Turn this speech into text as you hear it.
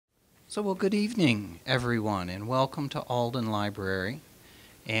Well, good evening, everyone, and welcome to Alden Library,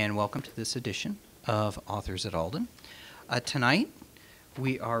 and welcome to this edition of Authors at Alden. Tonight,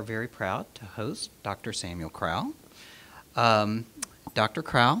 we are very proud to host Dr. Samuel Crowl. Dr.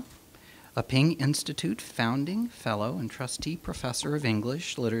 Crowl, a Ping Institute founding fellow and trustee professor of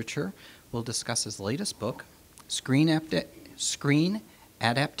English literature, will discuss his latest book, Screen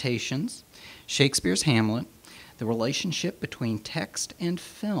Adaptations, Shakespeare's Hamlet, the relationship between text and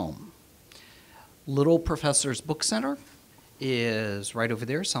film. Little Professor's Book Center is right over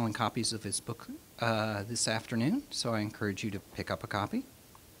there selling copies of his book this afternoon, so I encourage you to pick up a copy.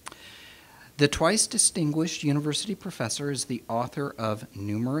 The twice distinguished university professor is the author of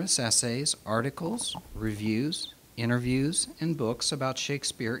numerous essays, articles, reviews, interviews, and books about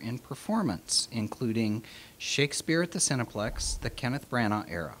Shakespeare in performance, including Shakespeare at the Cineplex, the Kenneth Branagh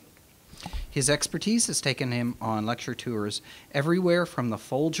era. His expertise has taken him on lecture tours everywhere from the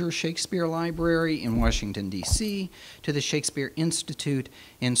Folger Shakespeare Library in Washington, D.C., to the Shakespeare Institute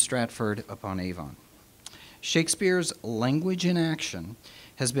in Stratford-upon-Avon. Shakespeare's language in action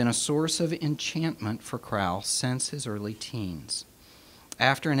has been a source of enchantment for Crowl since his early teens.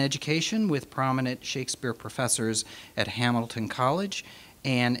 After an education with prominent Shakespeare professors at Hamilton College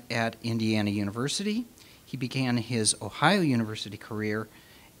and at Indiana University, he began his Ohio University career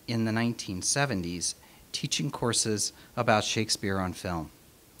in the 1970s, teaching courses about Shakespeare on film.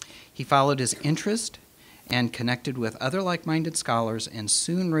 He followed his interest and connected with other like-minded scholars and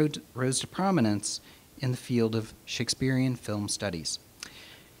soon rose to prominence in the field of Shakespearean film studies.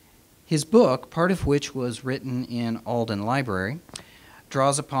 His book, part of which was written in Alden Library,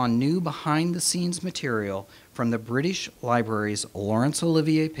 draws upon new behind-the-scenes material from the British Library's Laurence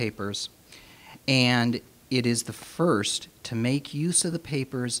Olivier papers, and it is the first to make use of the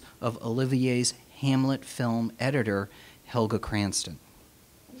papers of Olivier's Hamlet film editor, Helga Cranston.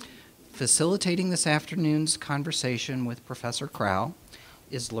 Facilitating this afternoon's conversation with Professor Crowl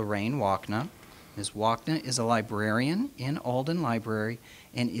is Lorraine Wachna. Ms. Wachna is a librarian in Alden Library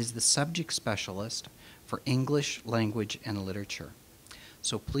and is the subject specialist for English language and literature.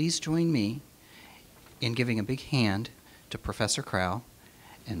 So please join me in giving a big hand to Professor Crowl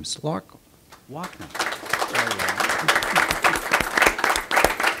and Ms. Wachna.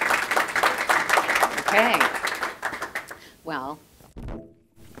 Okay. Well,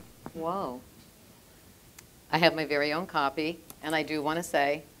 whoa. I have my very own copy, and I do want to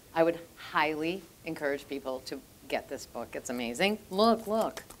say I would highly encourage people to get this book. It's amazing. Look,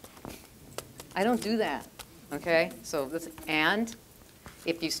 look. I don't do that, okay? So this, and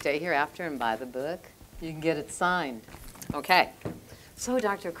if you stay here after and buy the book, you can get it signed. Okay. So,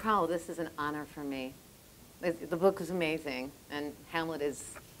 Dr. Crowl, this is an honor for me. The book is amazing, and Hamlet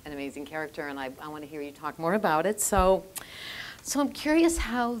is an amazing character, and I want to hear you talk more about it. So I'm curious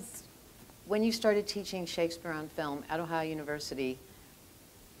how, when you started teaching Shakespeare on film at Ohio University,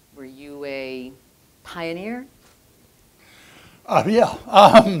 were you a pioneer? Yeah.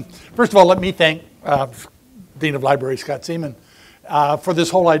 First of all, let me thank Dean of Library, Scott Seaman, for this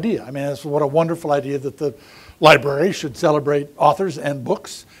whole idea. I mean, what a wonderful idea that the library should celebrate authors and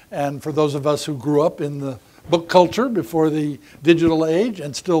books. And for those of us who grew up in the book culture before the digital age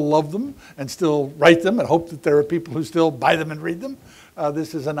and still love them and still write them and hope that there are people who still buy them and read them,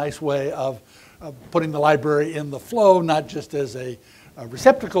 this is a nice way of putting the library in the flow, not just as a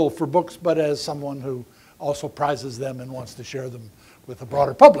receptacle for books, but as someone who also prizes them and wants to share them with the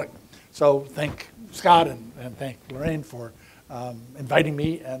broader public. So thank Scott and thank Lorraine for inviting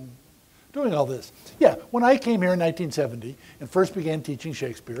me and doing all this. Yeah, when I came here in 1970 and first began teaching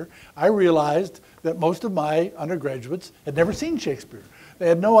Shakespeare, I realized that most of my undergraduates had never seen Shakespeare. They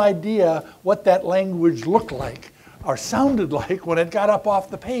had no idea what that language looked like or sounded like when it got up off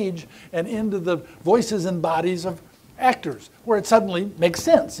the page and into the voices and bodies of actors, where it suddenly makes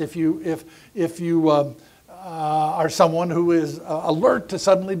sense if you are someone who is alert to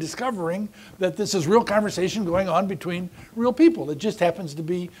suddenly discovering that this is real conversation going on between real people. It just happens to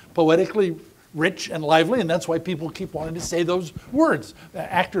be poetically rich and lively, and that's why people keep wanting to say those words.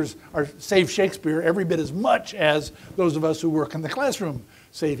 Actors save Shakespeare every bit as much as those of us who work in the classroom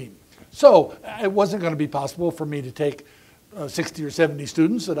save him. So it wasn't going to be possible for me to take 60 or 70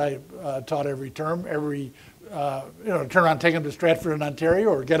 students that I taught every term, turn around and take them to Stratford in Ontario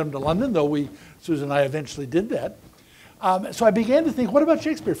or get them to London, though Susan and I eventually did that. So I began to think, what about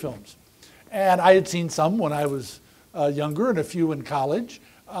Shakespeare films? And I had seen some when I was younger and a few in college,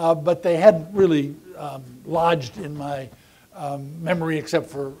 but they hadn't really lodged in my memory except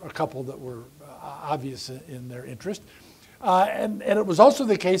for a couple that were obvious in their interest. And it was also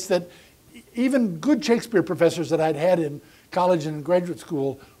the case that even good Shakespeare professors that I'd had in college and in graduate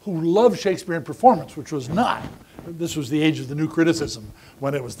school who loved Shakespearean performance, which was not. This was the age of the new criticism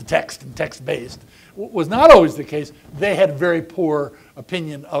when it was the text and text-based. Was not always the case. They had very poor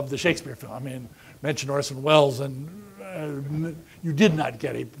opinion of the Shakespeare film. I mean, mention Orson Welles, and you did not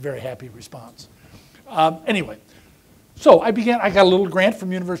get a very happy response. Anyway, so I got a little grant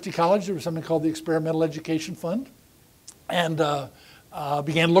from University College. There was something called the Experimental Education Fund, and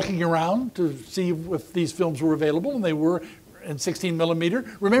began looking around to see if these films were available, and they were in 16 millimeter.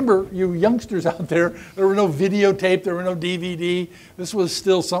 Remember, you youngsters out there, there were no videotape, there were no DVD. This was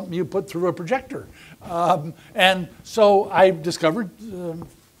still something you put through a projector. And so I discovered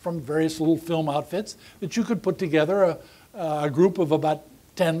from various little film outfits that you could put together a group of about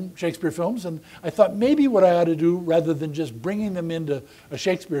 10 Shakespeare films, and I thought maybe what I ought to do, rather than just bringing them into a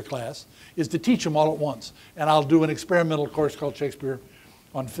Shakespeare class, is to teach them all at once. And I'll do an experimental course called Shakespeare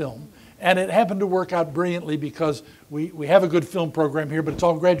on Film. And it happened to work out brilliantly because we have a good film program here, but it's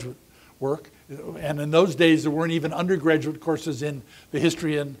all graduate work. And in those days, there weren't even undergraduate courses in the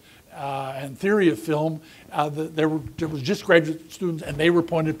history and theory of film. There was just graduate students, and they were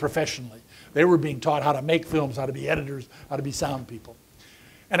appointed professionally. They were being taught how to make films, how to be editors, how to be sound people.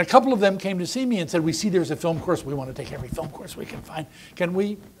 And a couple of them came to see me and said, we see there's a film course. We want to take every film course we can find. Can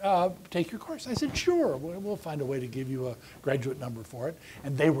we take your course? I said, sure. We'll find a way to give you a graduate number for it.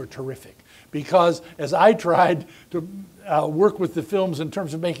 And they were terrific. Because as I tried to work with the films in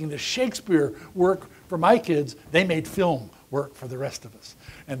terms of making the Shakespeare work for my kids, they made film work for the rest of us.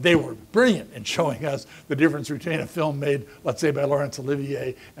 And they were brilliant in showing us the difference between a film made, let's say, by Laurence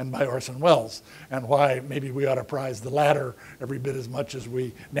Olivier and by Orson Welles, and why maybe we ought to prize the latter every bit as much as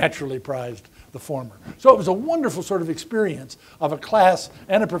we naturally prized the former. So it was a wonderful sort of experience of a class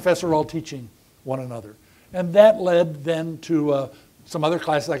and a professor all teaching one another. And that led then to some other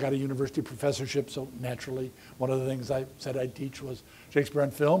classes. I got a university professorship, so naturally one of the things I said I'd teach was Shakespeare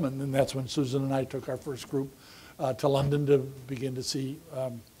on film, and then that's when Susan and I took our first group to London to begin to see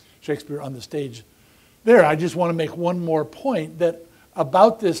Shakespeare on the stage there. I just want to make one more point that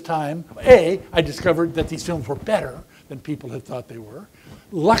about this time, I discovered that these films were better than people had thought they were.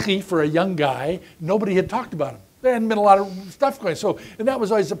 Lucky for a young guy, nobody had talked about them. There hadn't been a lot of stuff going. So, and that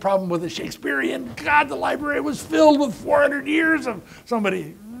was always the problem with the Shakespearean. God, the library was filled with 400 years of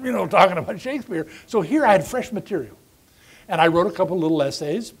somebody, talking about Shakespeare. So here I had fresh material. And I wrote a couple little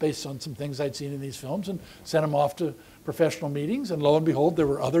essays based on some things I'd seen in these films and sent them off to professional meetings. And lo and behold, there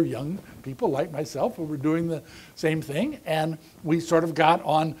were other young people like myself who were doing the same thing. And we sort of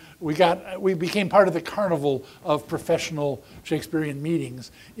we became part of the carnival of professional Shakespearean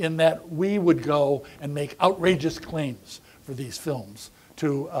meetings, in that we would go and make outrageous claims for these films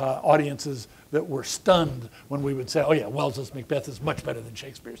to audiences that were stunned when we would say, oh yeah, Wells's Macbeth is much better than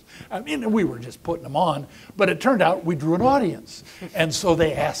Shakespeare's. I mean, we were just putting them on, but it turned out we drew an audience. And so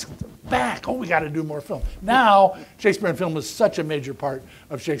they asked back, we got to do more film. Now, Shakespeare and film is such a major part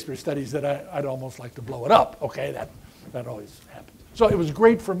of Shakespeare studies that I'd almost like to blow it up. Okay, that always happens. So it was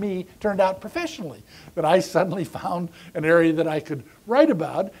great for me, turned out professionally, that I suddenly found an area that I could write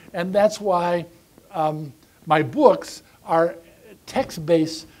about, and that's why my books are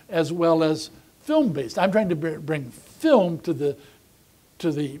text-based as well as film-based. I'm trying to bring film to the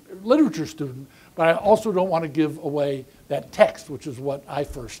literature student, but I also don't want to give away that text, which is what I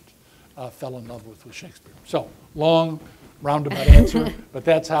first fell in love with Shakespeare. So, long, roundabout answer, but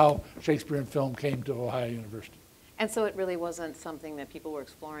that's how Shakespeare and film came to Ohio University. And so it really wasn't something that people were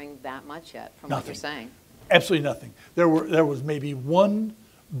exploring that much yet, from what you're saying? Absolutely nothing. There was maybe one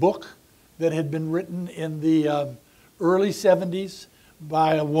book that had been written in the early 70s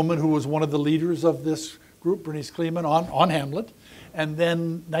by a woman who was one of the leaders of this group, Bernice Kleeman, on Hamlet. And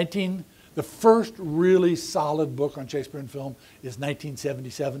then the first really solid book on Shakespeare and film is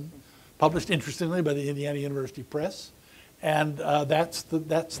 1977, published interestingly by the Indiana University Press. And that's the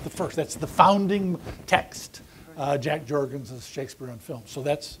first, that's the founding text, Jack Jorgens' Shakespeare on Film. So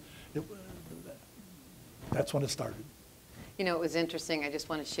that's when it started. It was interesting. I just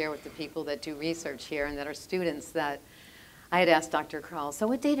want to share with the people that do research here and that are students that I had asked Dr. Crowl, so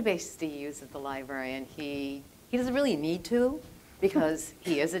what database do you use at the library? And he doesn't really need to, because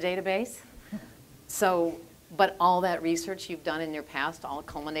he is a database. So, but all that research you've done in your past all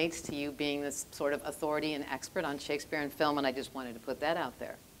culminates to you being this sort of authority and expert on Shakespeare and film, and I just wanted to put that out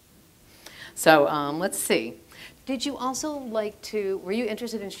there. So let's see. Did you also were you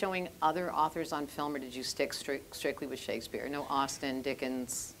interested in showing other authors on film, or did you stick strictly with Shakespeare? No Austen,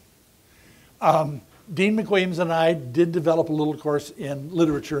 Dickens? Dean McWilliams and I did develop a little course in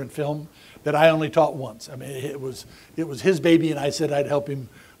literature and film that I only taught once. I mean, it was his baby, and I said I'd help him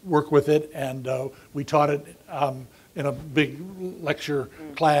work with it, and we taught it in a big lecture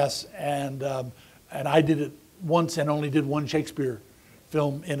class, and I did it once and only did one Shakespeare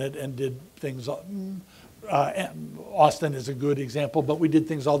film in it and did things. Austin is a good example, but we did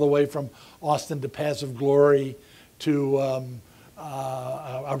things all the way from Austin to Paths of Glory to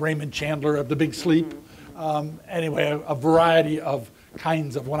a Raymond Chandler of The Big Sleep. Anyway, a variety of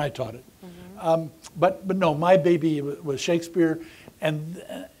kinds of when I taught it. But no, my baby was Shakespeare,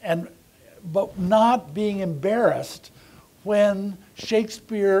 but not being embarrassed when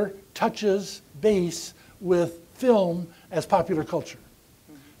Shakespeare touches base with film as popular culture.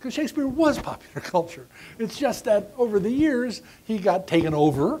 Because Shakespeare was popular culture. It's just that over the years, he got taken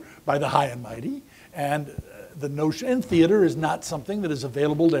over by the high and mighty, and the notion, and theater is not something that is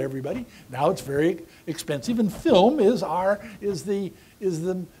available to everybody. Now it's very expensive, and film is the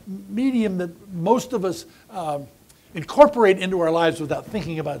medium that most of us incorporate into our lives without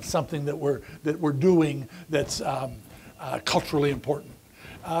thinking about something that we're doing that's culturally important.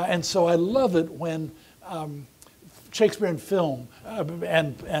 And so I love it when Shakespeare and film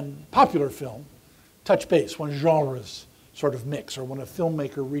and popular film touch base, when genres sort of mix, or when a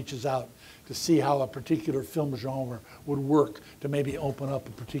filmmaker reaches out to see how a particular film genre would work to maybe open up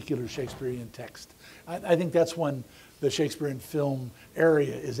a particular Shakespearean text. I think that's when the Shakespearean film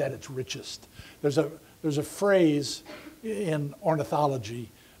area is at its richest. There's a phrase in ornithology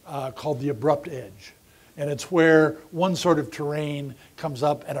called the abrupt edge. And it's where one sort of terrain comes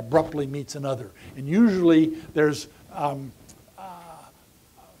up and abruptly meets another. And usually there's a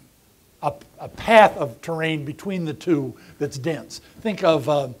path of terrain between the two that's dense. Think of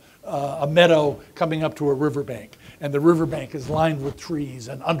a meadow coming up to a riverbank, and the riverbank is lined with trees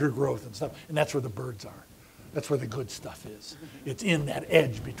and undergrowth and stuff, and that's where the birds are. That's where the good stuff is. It's in that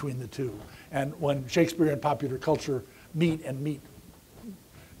edge between the two. And when Shakespeare and popular culture meet in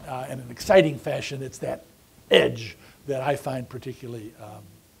an exciting fashion, it's that edge that I find particularly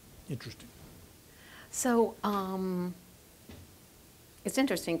interesting. So it's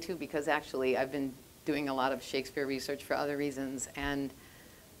interesting too, because actually I've been doing a lot of Shakespeare research for other reasons, and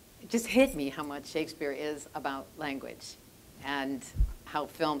it just hit me how much Shakespeare is about language and how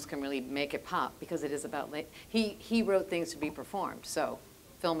films can really make it pop, because it is about, he wrote things to be performed, so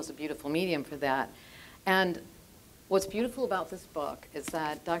film is a beautiful medium for that. And what's beautiful about this book is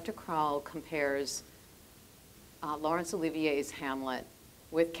that Dr. Crowl compares Laurence Olivier's Hamlet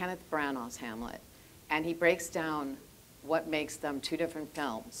with Kenneth Branagh's Hamlet, and he breaks down what makes them two different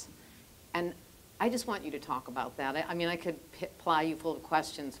films. And I just want you to talk about that. I mean, I could ply you full of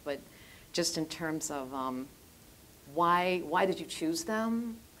questions, but just in terms of why did you choose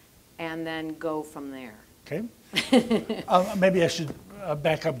them, and then go from there. Okay. Maybe I should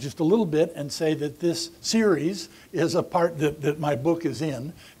back up just a little bit and say that this series is a part that my book is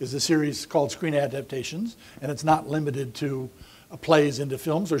a series called Screen Adaptations, and it's not limited to plays into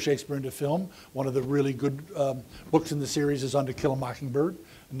films or Shakespeare into film. One of the really good books in the series is On To Kill a Mockingbird,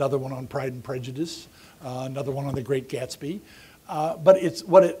 another one on Pride and Prejudice, another one on The Great Gatsby. But it's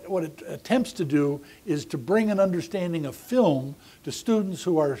what it attempts to do is to bring an understanding of film to students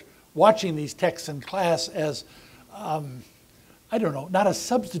who are watching these texts in class as, I don't know, not a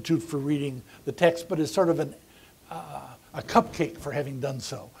substitute for reading the text, but as sort of a cupcake for having done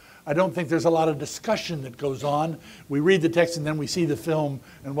so. I don't think there's a lot of discussion that goes on. We read the text and then we see the film,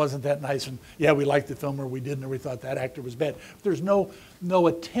 and wasn't that nice? And yeah, we liked the film, or we didn't, or we thought that actor was bad. There's no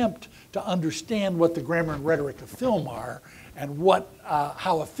attempt to understand what the grammar and rhetoric of film are, and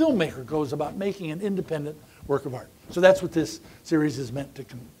how a filmmaker goes about making an independent work of art. So that's what this series is meant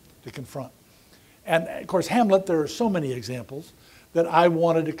to confront. And of course, Hamlet, there are so many examples that I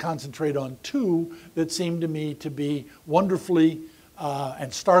wanted to concentrate on two that seemed to me to be wonderfully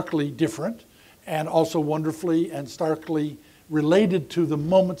and starkly different, and also wonderfully and starkly related to the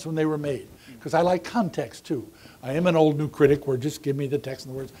moments when they were made. Because I like context too. I am an old new critic where just give me the text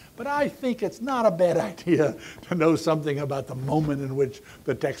and the words, but I think it's not a bad idea to know something about the moment in which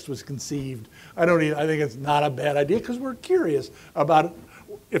the text was conceived. I think it's not a bad idea, because we're curious about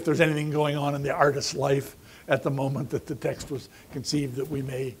if there's anything going on in the artist's life at the moment that the text was conceived that we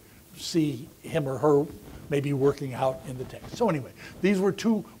may see him or her maybe working out in the text. So anyway, these were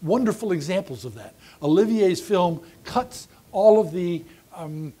two wonderful examples of that. Olivier's film cuts all of the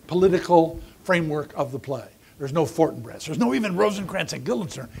political framework of the play. There's no Fortinbras. There's no even Rosencrantz and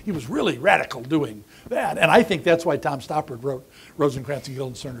Guildenstern. He was really radical doing that. And I think that's why Tom Stoppard wrote Rosencrantz and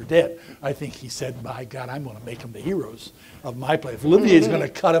Guildenstern Are Dead. I think he said, by God, I'm going to make them the heroes of my play. If Olivier's going to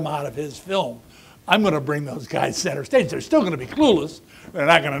cut them out of his film, I'm going to bring those guys center stage. They're still going to be clueless. They're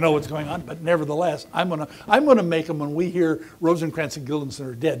not going to know what's going on. But nevertheless, I'm going to make them, when we hear Rosencrantz and Guildenstern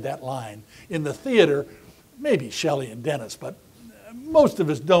Are Dead, that line, in the theater, maybe Shelley and Dennis, but most of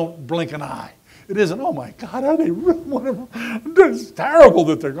us don't blink an eye. It isn't, oh my God, are they really one of them? It's terrible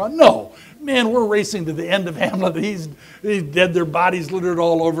that they're gone. No, man, we're racing to the end of Hamlet. He's dead, their bodies littered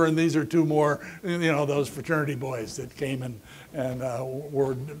all over, and these are two more, those fraternity boys that came and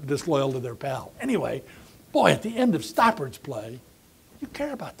were disloyal to their pal. Anyway, boy, at the end of Stoppard's play, you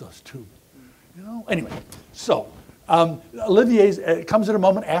care about those two, Anyway, so Olivier comes at a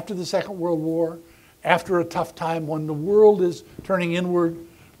moment after the Second World War, after a tough time when the world is turning inward,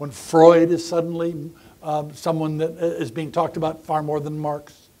 when Freud is suddenly someone that is being talked about far more than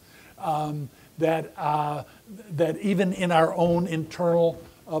Marx, that even in our own internal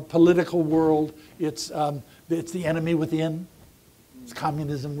political world, it's the enemy within. It's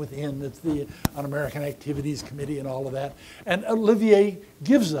communism within. It's the Un-American Activities Committee and all of that. And Olivier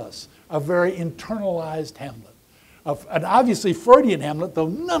gives us a very internalized Hamlet. An obviously Freudian Hamlet, though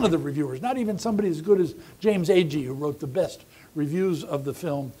none of the reviewers, not even somebody as good as James Agee, who wrote the best reviews of the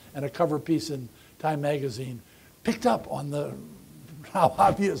film and a cover piece in Time magazine, picked up on how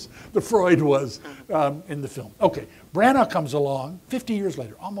obvious the Freud was in the film. Okay, Branagh comes along 50 years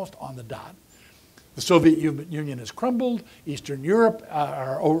later, almost on the dot. The Soviet Union has crumbled. Eastern Europe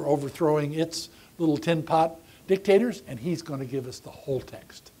are overthrowing its little tin pot dictators, and he's going to give us the whole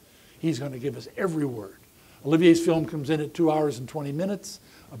text. He's going to give us every word. Olivier's film comes in at 2 hours and 20 minutes.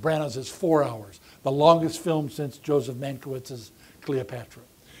 Branagh's is 4 hours, the longest film since Joseph Mankiewicz's Cleopatra.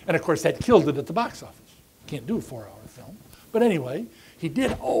 And of course, that killed it at the box office. Can't do a 4-hour film. But anyway, he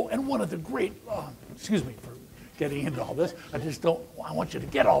did. Oh, and one of the great, excuse me for getting into all this. I want you to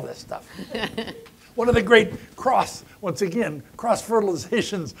get all this stuff. One of the great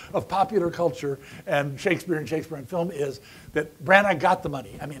cross-fertilizations of popular culture and Shakespeare and film is that Branagh got the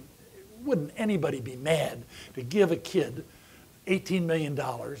money. I mean, wouldn't anybody be mad to give a kid $18 million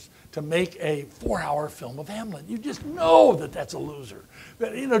to make a 4-hour film of Hamlet? You just know that that's a loser.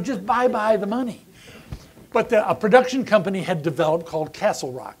 Just bye-bye the money. But a production company had developed called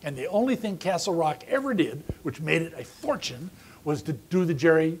Castle Rock, and the only thing Castle Rock ever did, which made it a fortune, was to do the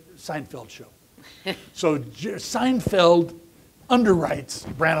Jerry Seinfeld show. So Seinfeld underwrites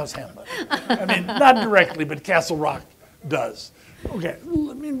Branagh's Hamlet. I mean, not directly, but Castle Rock does. Okay,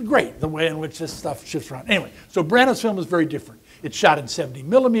 I mean, great, the way in which this stuff shifts around. Anyway, so Branagh's film is very different. It's shot in 70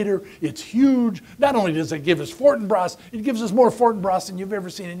 millimeter, it's huge. Not only does it give us Fortinbras, it gives us more Fortinbras than you've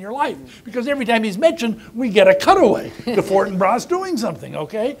ever seen in your life. Because every time he's mentioned, we get a cutaway to Fortinbras doing something,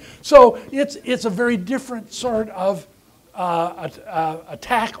 okay? So it's a very different sort of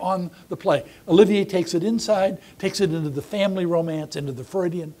attack on the play. Olivier takes it inside, takes it into the family romance, into the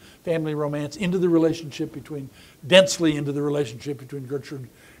Freudian family romance, into the relationship densely into the relationship between Gertrude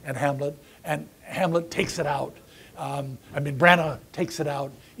and Hamlet takes it out. Branagh takes it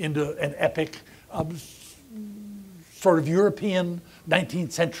out into an epic sort of European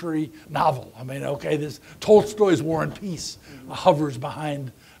 19th century novel. I mean, okay, this Tolstoy's War and Peace hovers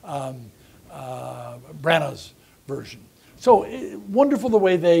behind Branagh's version. So wonderful the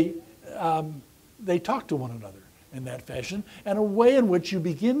way they talk to one another in that fashion, and a way in which you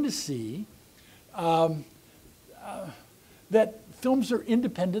begin to see that films are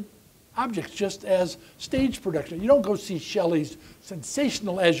independent objects, just as stage production. You don't go see Shelley's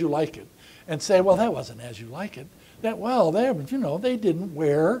sensational As You Like It and say, well, that wasn't As You Like It. They didn't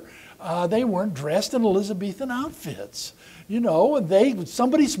wear, they weren't dressed in Elizabethan outfits.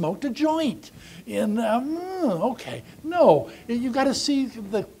 Somebody smoked a joint. Okay, no, you got to see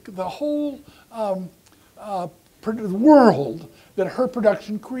the whole world that her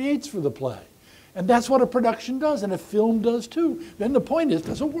production creates for the play. And that's what a production does, and a film does too. Then the point is,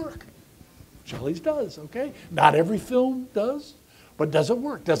 does it work? Shelley's does, okay? Not every film does, but does it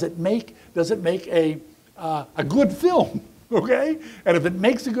work? Does it make a good film, okay? And if it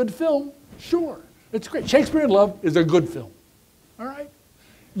makes a good film, sure, it's great. Shakespeare in Love is a good film, all right?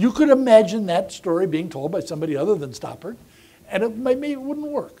 You could imagine that story being told by somebody other than Stoppard, and maybe it wouldn't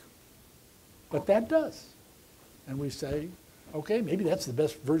work. But that does. And we say, okay, maybe that's the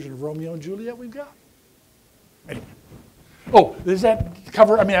best version of Romeo and Juliet we've got. Anyway. Oh, does that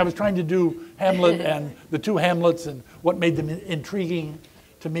cover? I mean, I was trying to do Hamlet and the two Hamlets and what made them intriguing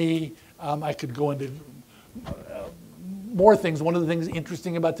to me. I could go into more things. One of the things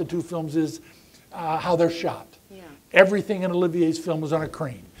interesting about the two films is how they're shot. Yeah. Everything in Olivier's film is on a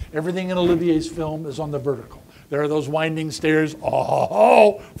crane. Everything in Olivier's film is on the vertical. There are those winding stairs,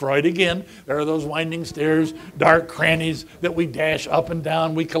 Freud again. There are those winding stairs, dark crannies that we dash up and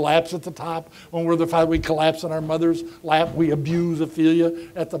down. We collapse at the top. When we're the father, we collapse on our mother's lap. We abuse Ophelia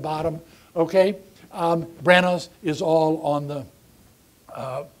at the bottom, okay? Branagh's is all on the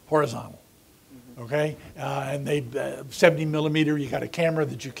horizontal, okay? And they 70 millimeter, you got a camera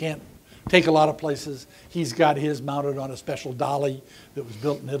that you can't take a lot of places. He's got his mounted on a special dolly that was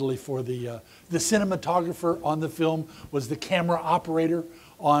built in Italy for the cinematographer on the film was the camera operator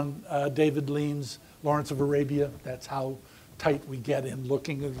on David Lean's Lawrence of Arabia. That's how tight we get in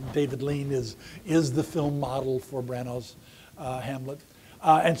looking. David Lean is the film model for Branagh's Hamlet.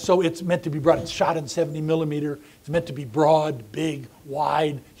 And so it's meant to be broad. It's shot in 70 millimeter. It's meant to be broad, big,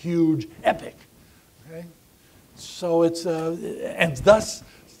 wide, huge, epic. Okay? So it's, and thus,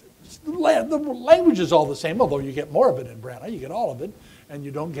 the language is all the same, although you get more of it in Branagh. You get all of it, and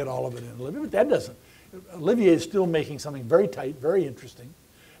you don't get all of it in Olivier. But that doesn't. Olivier is still making something very tight, very interesting,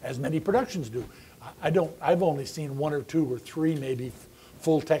 as many productions do. I've only seen 1 or 2 or 3 maybe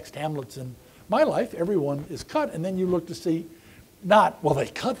full-text Hamlets in my life. Everyone is cut, and then you look to see, not, well, they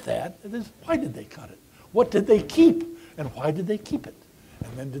cut that. It is, why did they cut it? What did they keep? And why did they keep it?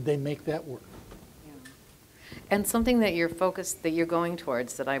 And then did they make that work? And something that you're focused, that you're going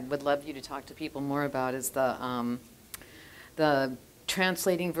towards, that I would love you to talk to people more about is the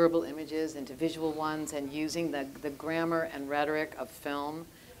translating verbal images into visual ones and using the grammar and rhetoric of film.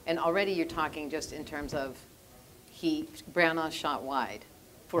 And already you're talking just in terms of Branagh shot wide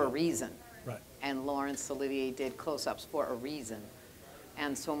for a reason. Right. And Laurence Olivier did close-ups for a reason.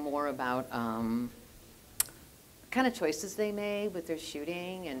 And so more about kind of choices they made with their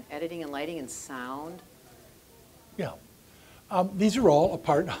shooting and editing and lighting and sound. Yeah. These are all a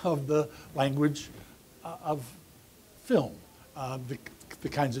part of the language of film. The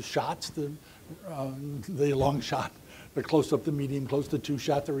kinds of shots, the long shot, the close-up, the medium close, the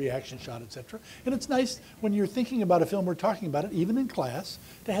two-shot, the reaction shot, etc. And it's nice when you're thinking about a film or talking about it, even in class,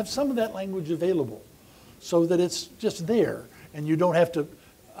 to have some of that language available so that it's just there and you don't have to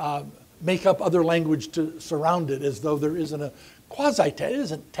make up other language to surround it as though there isn't a it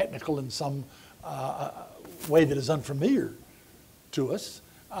isn't technical in some way that is unfamiliar to us,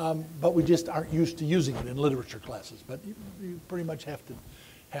 but we just aren't used to using it in literature classes. But you pretty much have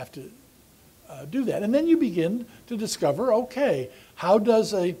to do that. And then you begin to discover, okay, how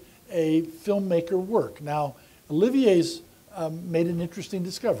does a filmmaker work? Now, Olivier's made an interesting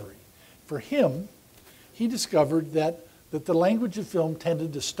discovery. For him, he discovered that the language of film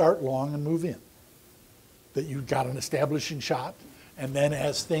tended to start long and move in. That you got an establishing shot, and then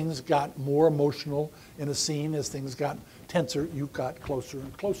as things got more emotional in a scene, as things got tenser, you got closer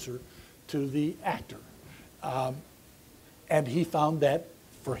and closer to the actor. And he found that,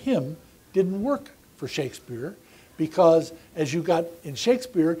 for him, didn't work for Shakespeare, because as you got in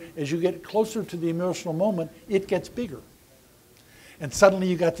Shakespeare, as you get closer to the emotional moment, it gets bigger. And suddenly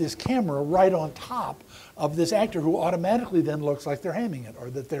you got this camera right on top of this actor who automatically then looks like they're hamming it,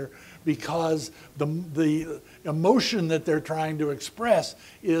 or that they're, because the emotion that they're trying to express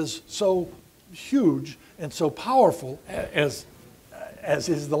is so huge and so powerful, as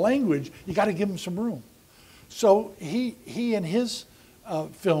is the language, you got to give them some room. So he and his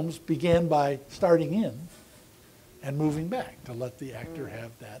films began by starting in and moving back to let the actor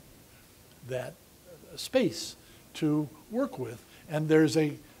have that space to work with. And there's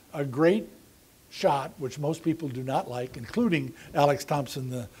a great shot, which most people do not like, including Alex Thompson,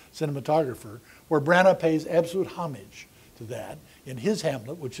 the cinematographer, where Branagh pays absolute homage to that in his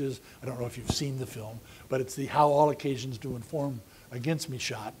Hamlet, which is, I don't know if you've seen the film, but it's the How All Occasions Do Inform Against Me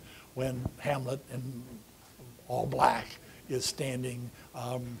shot, when Hamlet, in all black, is standing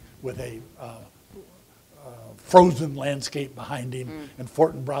with a frozen landscape behind him, and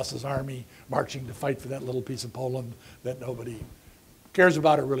Fortinbras's army marching to fight for that little piece of Poland that nobody cares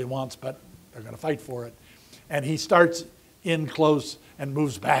about or really wants, but they're going to fight for it. And he starts in close and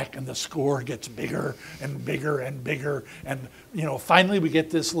moves back, and the score gets bigger and bigger and bigger. And finally we get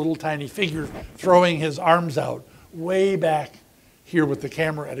this little tiny figure throwing his arms out way back here with the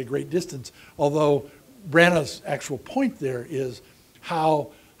camera at a great distance. Although Branagh's actual point there is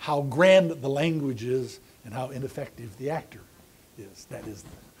how grand the language is and how ineffective the actor is. That is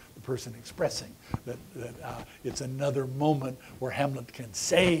the person expressing. That it's another moment where Hamlet can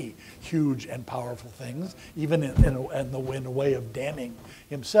say huge and powerful things, even in a way of damning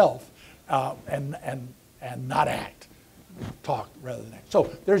himself, and not act, talk rather than act.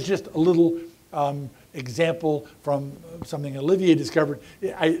 So there's just a little example from something Olivier discovered.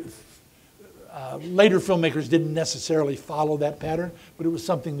 Later filmmakers didn't necessarily follow that pattern, but it was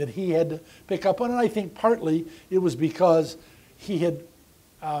something that he had to pick up on, and I think partly it was because he had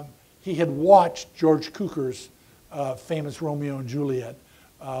watched George Cukor's famous Romeo and Juliet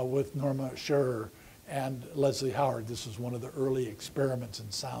with Norma Shearer and Leslie Howard. This was one of the early experiments in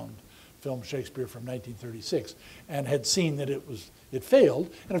sound film Shakespeare from 1936, and had seen that it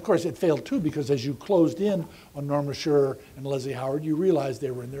failed. And of course it failed too, because as you closed in on Norma Shearer and Leslie Howard, you realized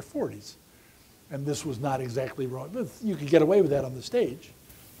they were in their 40s. And this was not exactly wrong. But you could get away with that on the stage.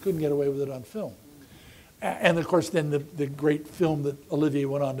 Couldn't get away with it on film. And of course then the great film that Olivier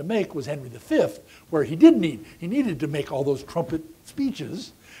went on to make was Henry V, where he needed to make all those trumpet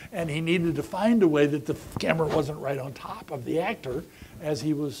speeches, and he needed to find a way that the camera wasn't right on top of the actor as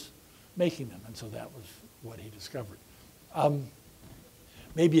he was making them. And so that was what he discovered.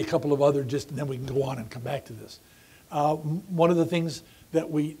 Maybe a couple of other, and then we can go on and come back to this. One of the things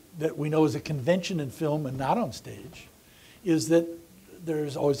that we know is a convention in film and not on stage is that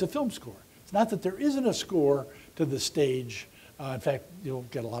there's always a film score. It's not that there isn't a score to the stage. In fact, you'll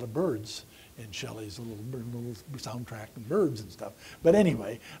get a lot of birds in Shelley's, a little soundtrack and birds and stuff. But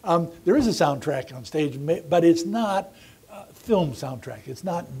anyway, there is a soundtrack on stage, but it's not film soundtrack. It's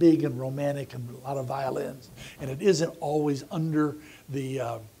not big and romantic and a lot of violins, and it isn't always under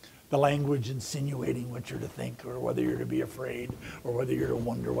the language insinuating what you're to think, or whether you're to be afraid, or whether you're to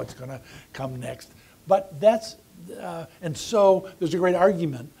wonder what's going to come next. But that's, and so there's a great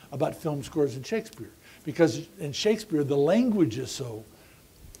argument about film scores in Shakespeare, because in Shakespeare the language is so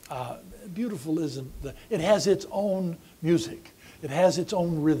beautiful, it has its own music, it has its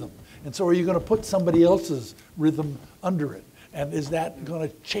own rhythm, and so are you going to put somebody else's rhythm under it, and is that going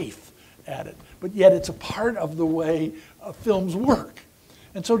to chafe at it? But yet it's a part of the way films work.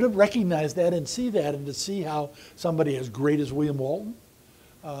 And so to recognize that and see that, and to see how somebody as great as William Walton,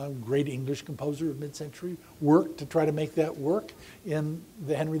 great English composer of mid-century, worked to try to make that work in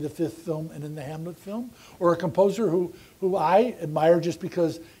the Henry V film and in the Hamlet film, or a composer who I admire just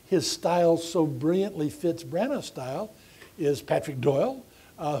because his style so brilliantly fits Branagh's style, is Patrick Doyle,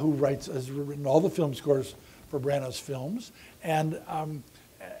 who has written all the film scores for Branagh's films, and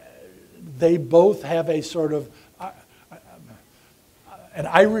they both have a sort of an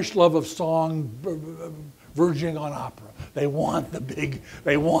Irish love of song verging on opera. They want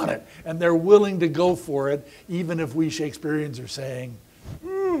they want it, and they're willing to go for it, even if we Shakespeareans are saying,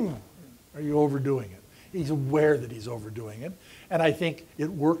 are you overdoing it? He's aware that he's overdoing it, and I think it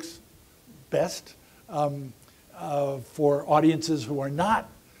works best for audiences who are not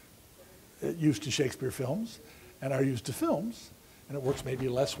used to Shakespeare films and are used to films, and it works maybe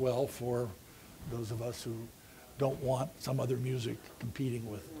less well for those of us who don't want some other music competing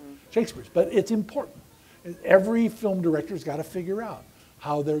with Shakespeare's. But it's important. Every film director's got to figure out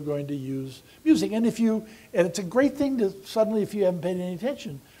how they're going to use music. And it's a great thing to suddenly, if you haven't paid any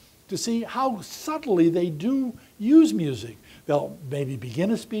attention, to see how subtly they do use music. They'll maybe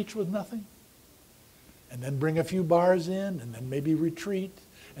begin a speech with nothing, and then bring a few bars in, and then maybe retreat,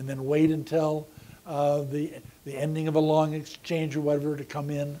 and then wait until the ending of a long exchange or whatever to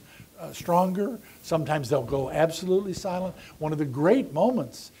come in stronger. Sometimes they'll go absolutely silent. One of the great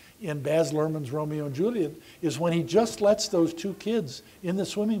moments in Baz Luhrmann's Romeo and Juliet is when he just lets those two kids in the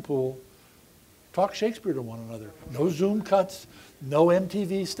swimming pool talk Shakespeare to one another. No zoom cuts, no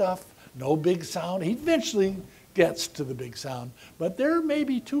MTV stuff, no big sound. He eventually gets to the big sound, but there may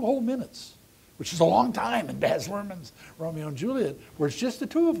be 2 whole minutes, which is a long time in Baz Luhrmann's Romeo and Juliet, where it's just the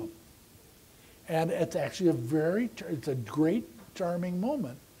two of them. And it's actually it's a great, charming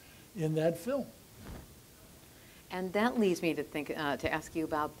moment in that film. And that leads me to think, to ask you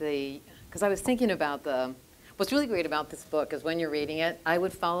about because I was thinking about what's really great about this book is when you're reading it, I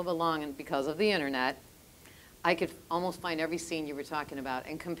would follow along, and because of the internet, I could almost find every scene you were talking about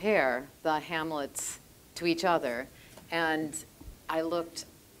and compare the Hamlets to each other. And I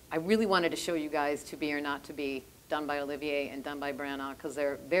really wanted to show you guys To Be or Not to Be, done by Olivier and done by Branagh, because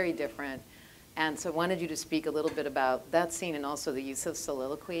they're very different. And so I wanted you to speak a little bit about that scene and also the use of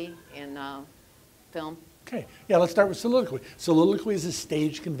soliloquy in film. Okay, yeah, let's start with soliloquy. Soliloquy is a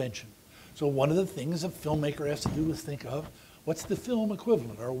stage convention. So one of the things a filmmaker has to do is think of what's the film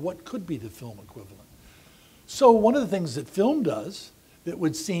equivalent, or what could be the film equivalent. So one of the things that film does that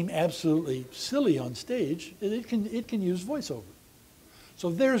would seem absolutely silly on stage is it can use voiceover. So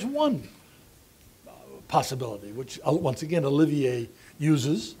there's one possibility, which once again Olivier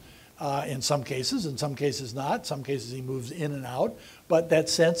uses in some cases not. Some cases he moves in and out, but that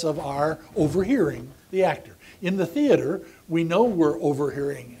sense of our overhearing the actor. In the theater, we know we're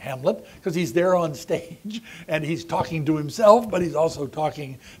overhearing Hamlet because he's there on stage and he's talking to himself, but he's also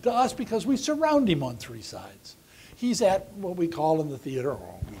talking to us because we surround him on 3 sides. He's at what we call in the theater,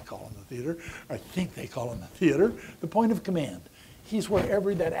 or we call in the theater, I think they call in the theater, the point of command. He's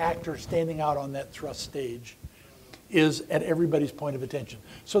wherever that actor standing out on that thrust stage is at everybody's point of attention.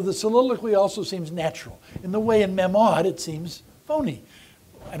 So the soliloquy also seems natural. In the way in Memad it seems phony.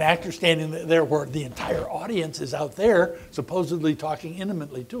 an actor standing there where the entire audience is out there supposedly talking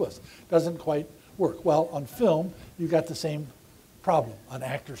intimately to us. Doesn't quite work. Well, on film, you got the same problem. An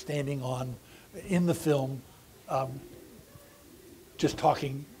actor standing in the film just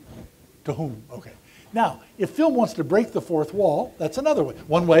talking to whom? Okay. Now, if film wants to break the fourth wall, that's another way.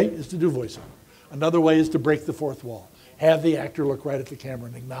 One way is to do voiceover. Another way is to break the fourth wall. Have the actor look right at the camera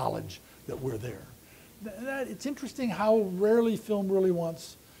and acknowledge that we're there. It's interesting how rarely film really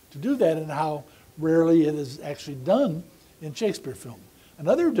wants to do that and how rarely it is actually done in Shakespeare film.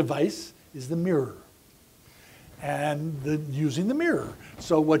 Another device is the mirror and using the mirror.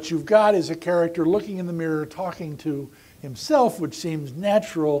 So what you've got is a character looking in the mirror, talking to himself, which seems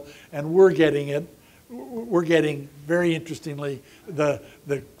natural, and we're getting very interestingly the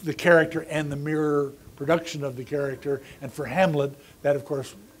character and the mirror production of the character. And for Hamlet, that of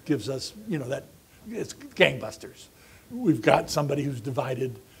course gives us, that it's gangbusters. We've got somebody who's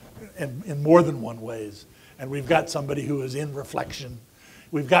divided in more than one ways, and we've got somebody who is in reflection.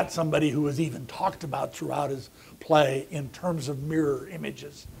 We've got somebody who is even talked about throughout his play in terms of mirror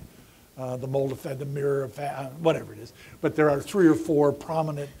images. The mold effect, the mirror effect, whatever it is. But there are 3 or 4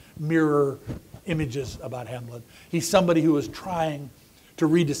 prominent mirror images about Hamlet. He's somebody who is trying to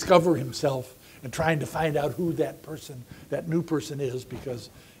rediscover himself and trying to find out who that person, that new person is, because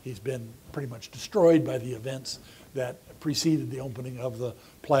he's been pretty much destroyed by the events that preceded the opening of the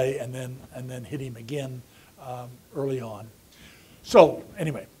play and then hit him again early on. So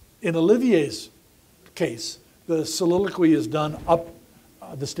anyway, in Olivier's case, the soliloquy is done up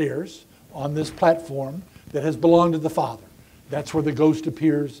the stairs on this platform that has belonged to the father. That's where the ghost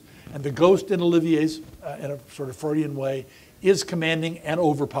appears. And the ghost in Olivier's, in a sort of Freudian way, is commanding and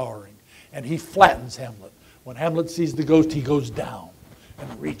overpowering. And he flattens Hamlet. When Hamlet sees the ghost, he goes down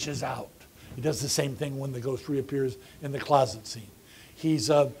and reaches out. He does the same thing when the ghost reappears in the closet scene. He's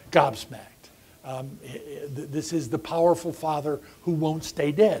gobsmacked. This is the powerful father who won't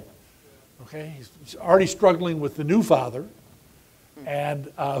stay dead. Okay, he's already struggling with the new father,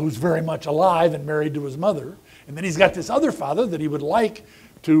 and who's very much alive and married to his mother. And then he's got this other father that he would like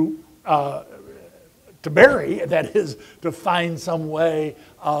to bury, that is, to find some way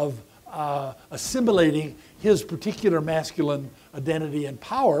of assimilating his particular masculine identity and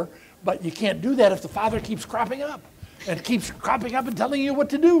power. But you can't do that if the father keeps cropping up and telling you what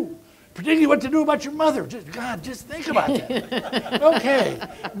to do. Particularly what to do about your mother. Just think about that. Okay,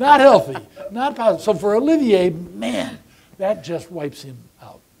 not healthy, not positive. So for Olivier, man, that just wipes him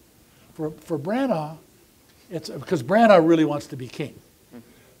out. For Branagh, it's because Branagh really wants to be king.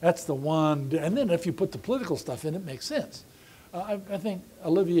 That's the one. And then if you put the political stuff in, it makes sense. I think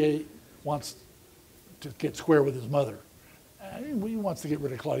Olivier wants to get square with his mother. He wants to get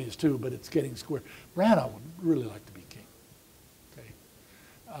rid of Claudius too, but it's getting square. Branagh would really like to be king.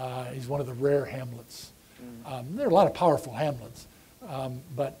 Okay, he's one of the rare Hamlets. There are a lot of powerful Hamlets,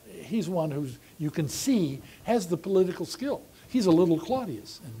 but he's one who's, you can see, has the political skill. He's a little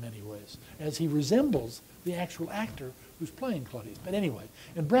Claudius in many ways, as he resembles the actual actor who's playing Claudius. But anyway,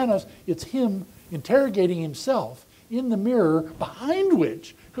 in Branagh's, it's him interrogating himself in the mirror behind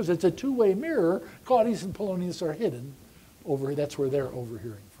which, because it's a two-way mirror, Claudius and Polonius are hidden over. That's where they're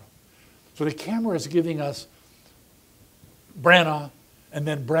overhearing from. So the camera is giving us Branagh, and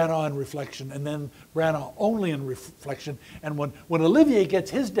then Branagh in reflection, and then Branagh only in reflection. And when Olivier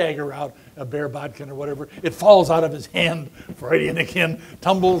gets his dagger out, a bear bodkin or whatever, it falls out of his hand, Freudian again,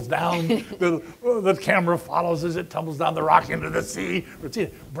 tumbles down. The camera follows as it tumbles down the rock into the sea.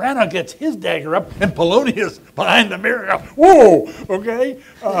 Branagh gets his dagger up, and Polonius behind the mirror goes, whoa, okay?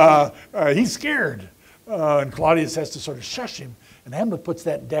 He's scared. And Claudius has to sort of shush him. And Hamlet puts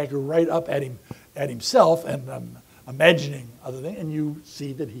that dagger right up at himself, and imagining other things, and you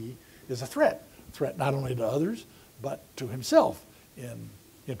see that he is a threat not only to others, but to himself in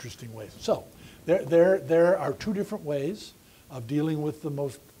interesting ways. So there are two different ways of dealing with the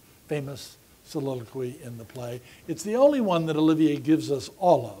most famous soliloquy in the play. It's the only one that Olivier gives us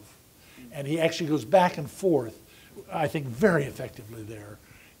all of, and he actually goes back and forth, I think, very effectively there.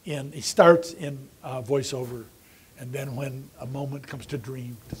 He starts in voiceover, and then when a moment comes to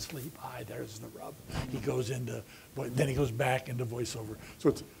dream, to sleep, there's the rub. He goes then he goes back into voiceover. So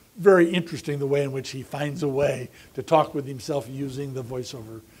it's very interesting the way in which he finds a way to talk with himself using the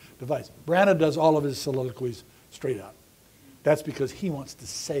voiceover device. Branagh does all of his soliloquies straight out. That's because he wants to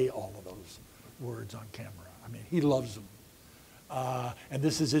say all of those words on camera. I mean, he loves them. And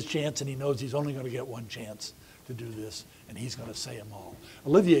this is his chance, and he knows he's only going to get one chance to do this, and he's going to say them all.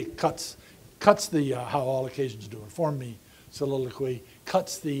 Olivier cuts the How All Occasions Do Inform Me soliloquy,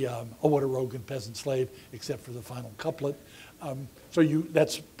 cuts the Oh, What a Rogue and Peasant Slave, except for the final couplet, So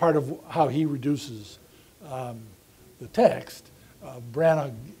that's part of how he reduces the text.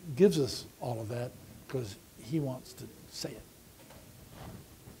 Branagh gives us all of that because he wants to say it.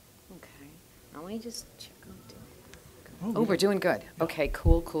 Okay. Now let me just check on. Oh, we're doing good. Okay,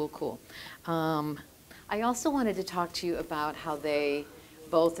 cool, cool, cool. I also wanted to talk to you about how they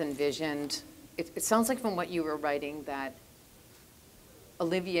both envisioned, it sounds like from what you were writing that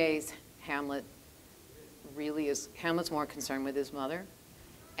Olivier's Hamlet really is, Hamlet's more concerned with his mother,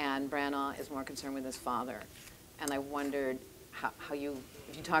 and Branagh is more concerned with his father. And I wondered how you,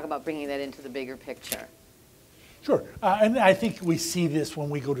 if you talk about bringing that into the bigger picture. Sure, and I think we see this when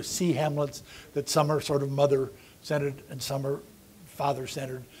we go to see Hamlets, that some are sort of mother-centered and some are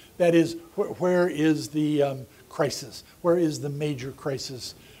father-centered. That is, where is the crisis? Where is the major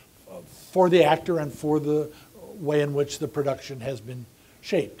crisis for the actor and for the way in which the production has been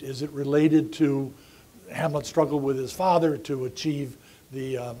shaped? Is it related to Hamlet's struggle with his father to achieve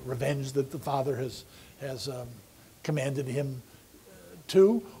the revenge that the father has commanded him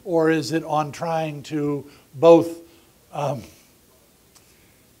to? Or is it on trying to both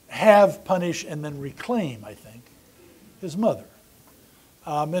have, punish, and then reclaim, I think, his mother?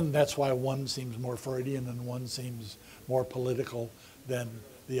 And that's why one seems more Freudian and one seems more political than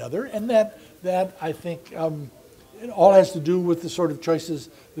the other. And that I think, it all has to do with the sort of choices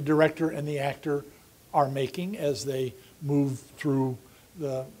the director and the actor are making as they move through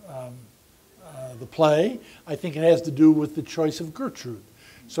the play. I think it has to do with the choice of Gertrude.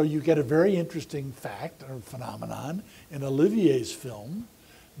 So you get a very interesting fact or phenomenon in Olivier's film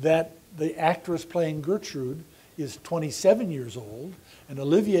that the actress playing Gertrude is 27 years old, and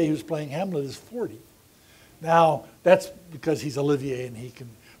Olivier, who's playing Hamlet, is 40. Now, that's because he's Olivier and he can,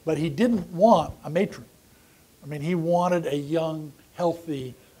 but he didn't want a matron. I mean, he wanted a young,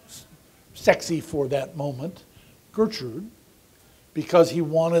 healthy, sexy for that moment, Gertrude, because he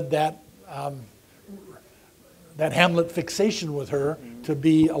wanted that that Hamlet fixation with her to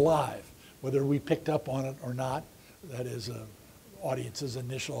be alive, whether we picked up on it or not. That is, audiences,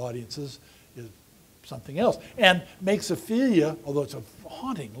 initial audiences, is something else. And makes Ophelia, although it's a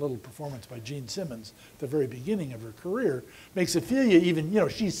haunting little performance by Gene Simmons at the very beginning of her career, makes Ophelia even,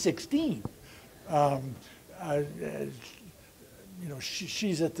 she's 16.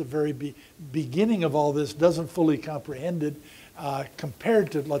 She's at the very beginning of all this, doesn't fully comprehend it,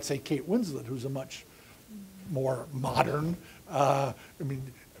 compared to, let's say, Kate Winslet, who's a much more modern.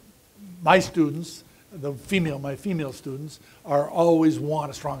 My students, my female students, always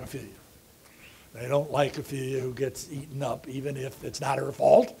want a strong Ophelia. They don't like Ophelia who gets eaten up, even if it's not her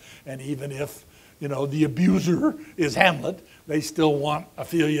fault, and even if the abuser is Hamlet, they still want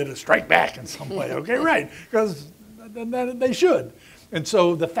Ophelia to strike back in some way. Okay, right? Because they should. And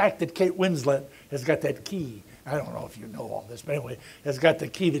so the fact that Kate Winslet has got that key, I don't know if you know all this, but anyway, has got the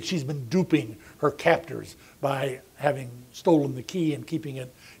key that she's been duping her captors by having stolen the key and keeping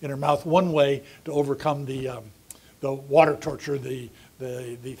it in her mouth. One way to overcome the water torture, the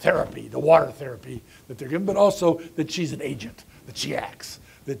therapy, the water therapy that they're given, but also that she's an agent, that she acts,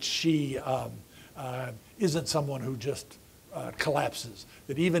 that she isn't someone who just collapses,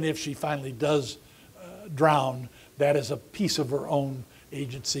 that even if she finally does drown, that is a piece of her own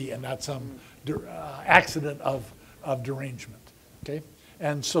agency and not some accident of derangement. Okay,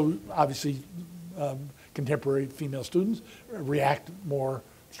 and so obviously contemporary female students react more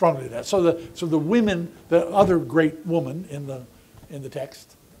strongly to that. So the women, the other great woman in the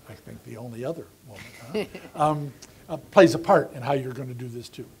text, I think the only other woman, plays a part in how you're going to do this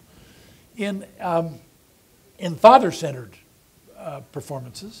too. In father-centered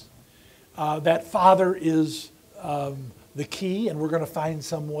performances, that father is the key, and we're going to find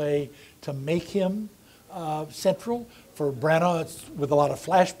some way to make him central. For Branagh, it's with a lot of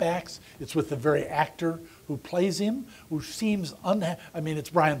flashbacks. It's with the very actor who plays him, who seems it's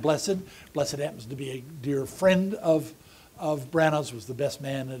Brian Blessed. Blessed happens to be a dear friend of Branagh's, was the best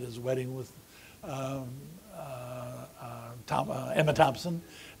man at his wedding with Emma Thompson.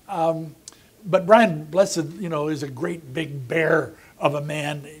 But Brian Blessed, is a great big bear of a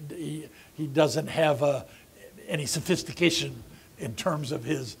man. He doesn't have any sophistication in terms of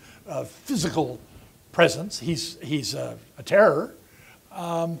his physical presence. He's a terror.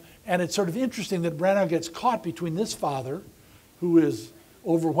 And it's sort of interesting that Branagh gets caught between this father, who is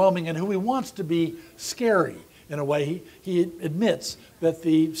overwhelming and who he wants to be scary in a way. He admits that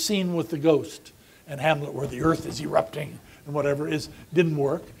the scene with the ghost and Hamlet, where the earth is erupting and whatever, didn't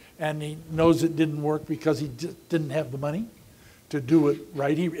work. And he knows it didn't work because he just didn't have the money to do it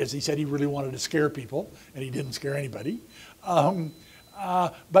right. As he said, he really wanted to scare people, and he didn't scare anybody. But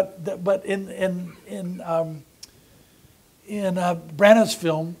in in Branagh's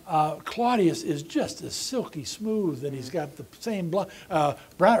film, Claudius is just as silky smooth, and he's got the same blonde.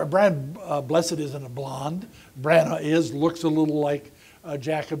 Brian Blessed isn't a blonde. Branagh looks a little like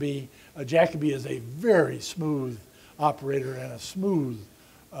Jacoby. Jacoby is a very smooth operator and a smooth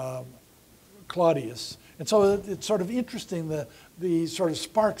Claudius. And so it's sort of interesting, the sort of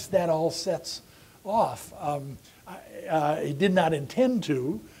sparks that all sets off. He did not intend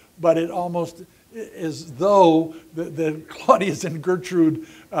to, but it almost is though the Claudius and Gertrude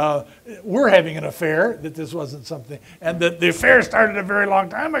were having an affair, that this wasn't something, and that the affair started a very long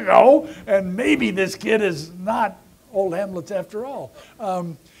time ago, and maybe this kid is not old Hamlet's after all.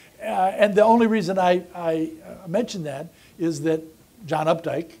 And the only reason I mention that is that John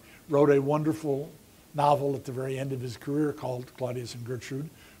Updike wrote a wonderful novel at the very end of his career called Claudius and Gertrude,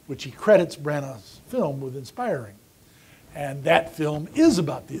 which he credits Branagh's film with inspiring. And that film is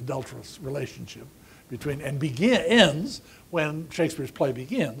about the adulterous relationship between, and ends when Shakespeare's play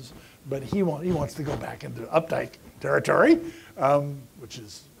begins, but he wants to go back into Updike territory, which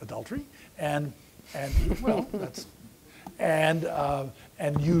is adultery, and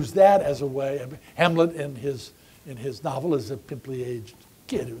use that as a way. Hamlet in his novel is a pimply aged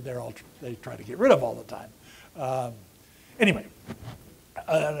kid who they try to get rid of all the time. Anyway,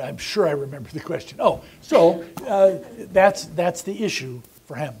 I'm sure I remember the question. Oh, so that's the issue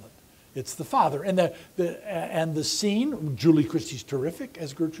for Hamlet. It's the father, and the scene. Julie Christie's terrific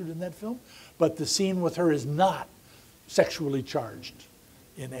as Gertrude in that film, but the scene with her is not sexually charged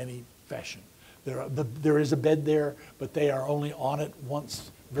in any fashion. There is a bed there, but they are only on it once.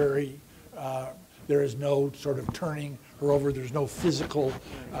 There is no sort of turning her over. There's no physical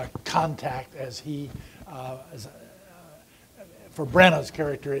contact as he. For Branagh's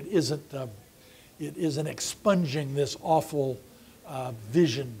character, it isn't expunging this awful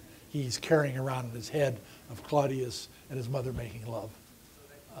vision he's carrying around in his head of Claudius and his mother making love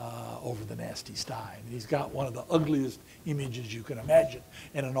over the nasty sty. And he's got one of the ugliest images you can imagine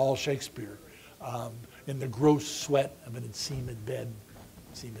in all Shakespeare, in the gross sweat of an enseamed bed.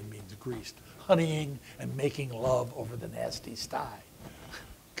 Semen means greased. Honeying and making love over the nasty sty.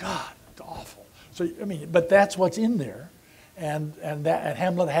 God, it's awful. So I mean, but that's what's in there. And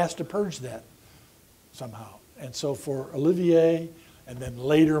Hamlet has to purge that somehow. And so for Olivier, and then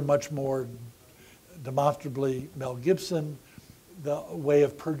later much more demonstrably Mel Gibson, the way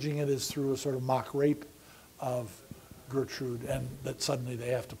of purging it is through a sort of mock rape of Gertrude, and that suddenly they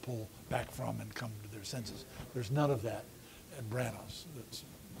have to pull back from and come to their senses. There's none of that in Branagh's. That's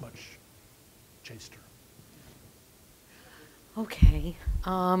much chaster. Okay.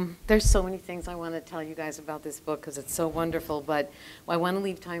 There's so many things I want to tell you guys about this book because it's so wonderful, but I want to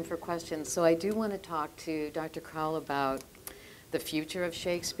leave time for questions. So I do want to talk to Dr. Crowl about the future of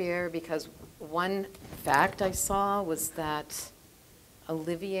Shakespeare, because one fact I saw was that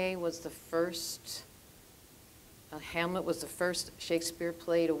Olivier was the first, Hamlet was the first Shakespeare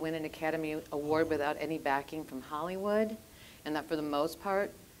play to win an Academy Award without any backing from Hollywood, and that for the most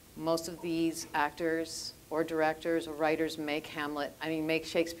part, most of these actors or directors or writers make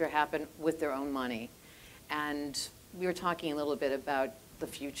Shakespeare happen with their own money. And we were talking a little bit about the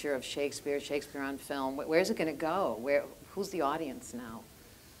future of Shakespeare, Shakespeare on film. Where's it going to go? Who's the audience now?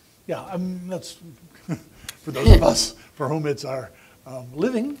 Yeah, that's for those of us for whom it's our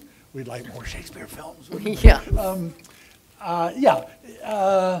living. We'd like more Shakespeare films. Yeah.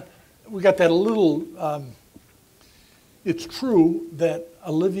 We got that a little. It's true that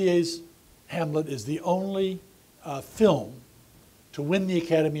Olivier's Hamlet is the only film to win the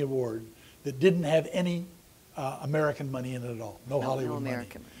Academy Award that didn't have any American money in it at all. No Hollywood money.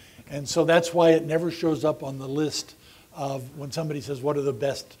 And so that's why it never shows up on the list of when somebody says, what are the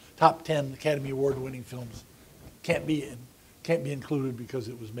best top 10 Academy Award winning films? Can't be included because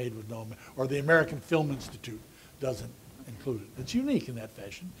it was made with no, or the American Film Institute doesn't include it. It's unique in that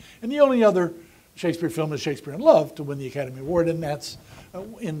fashion. And the only other Shakespeare film is Shakespeare in Love to win the Academy Award, and that's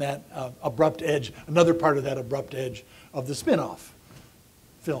in that abrupt edge, another part of that abrupt edge of the spin-off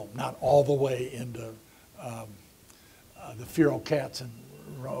film, not all the way into the Feral Cats and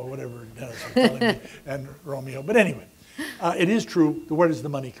whatever Dennis was telling me, and Romeo. But anyway, it is true. Where does the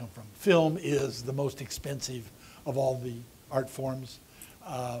money come from? Film is the most expensive of all the art forms.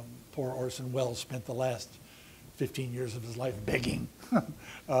 Poor Orson Welles spent the last 15 years of his life begging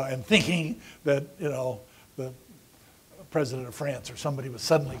and thinking that, the president of France or somebody was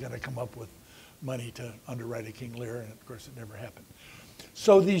suddenly going to come up with money to underwrite a King Lear, and of course it never happened.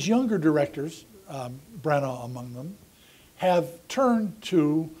 So these younger directors, Branagh among them, have turned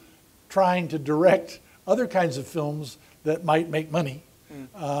to trying to direct other kinds of films that might make money.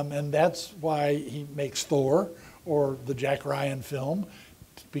 And that's why he makes Thor, or the Jack Ryan film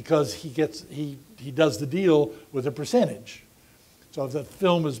because he does the deal with a percentage. So if the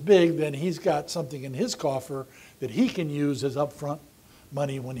film is big, then he's got something in his coffer that he can use as upfront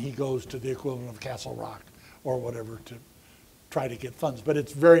money when he goes to the equivalent of Castle Rock or whatever to try to get funds. But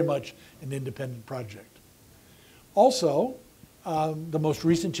it's very much an independent project. Also, the most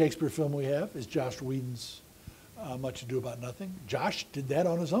recent Shakespeare film we have is Joss Whedon's Much Ado About Nothing. Josh did that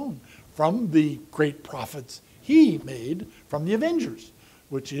on his own from the great profits he made from The Avengers,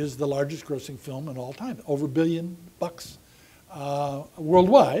 which is the largest grossing film in all time, over $1 billion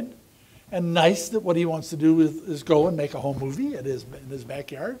worldwide. And nice that what he wants to do is go and make a home movie in his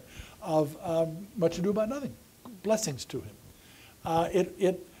backyard of Much Ado About Nothing. Blessings to him.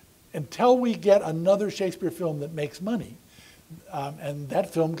 Until we get another Shakespeare film that makes money, and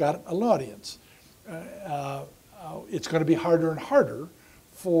that film got an audience, it's going to be harder and harder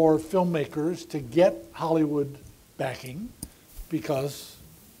for filmmakers to get Hollywood backing because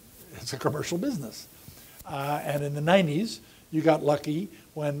it's a commercial business. And in the 90s, you got lucky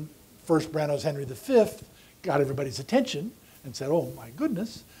when first Branno's Henry V got everybody's attention and said, oh my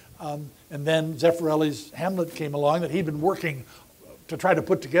goodness. And then Zeffirelli's Hamlet came along that he'd been working to try to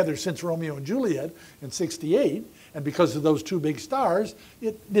put together since Romeo and Juliet in '68. And because of those two big stars,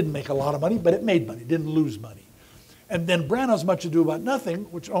 it didn't make a lot of money, but it made money, didn't lose money. And then Branno's Much Ado About Nothing,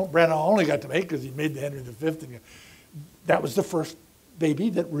 which Branno only got to make because he made the Henry V. And that was the first baby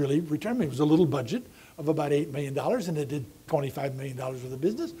that really returned. It was a little budget of about $8 million, and it did $25 million worth of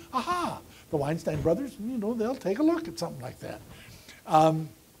business. Aha! The Weinstein brothers, they'll take a look at something like that.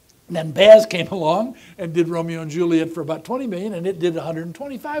 Then Baz came along and did Romeo and Juliet for about $20 million, and it did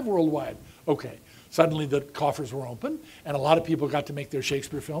 125 worldwide. Okay, suddenly the coffers were open, and a lot of people got to make their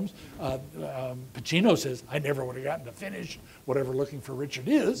Shakespeare films. Pacino says, I never would have gotten to finish whatever Looking for Richard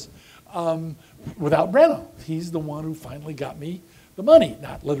is without Branno. He's the one who finally got me the money,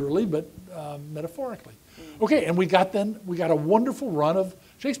 not literally, but metaphorically. Okay, and we got a wonderful run of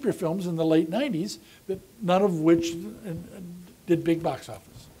Shakespeare films in the late 90s, that none of which did big box office.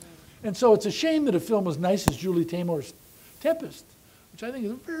 And so it's a shame that a film as nice as Julie Taymor's Tempest, which I think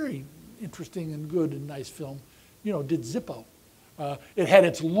is a very interesting and good and nice film, did Zippo. It had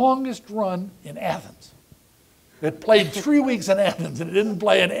its longest run in Athens. It played 3 weeks in Athens, and it didn't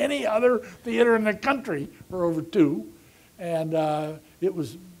play in any other theater in the country for over 2. And it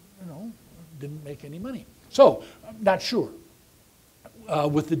was, didn't make any money. So, I'm not sure.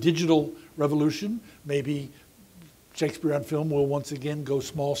 With the digital revolution, maybe Shakespeare on film will once again go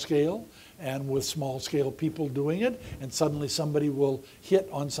small scale, and with small scale people doing it, and suddenly somebody will hit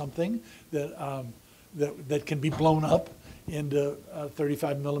on something that can be blown up into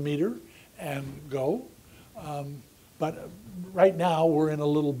 35 millimeter and go. But right now we're in a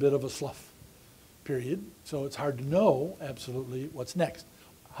little bit of a slough period, so it's hard to know absolutely what's next.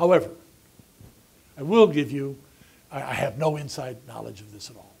 However, I will give you, I have no inside knowledge of this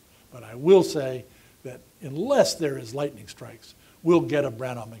at all, but I will say that unless there is lightning strikes, we'll get a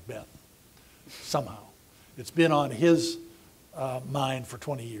Branno Macbeth somehow. It's been on his mind for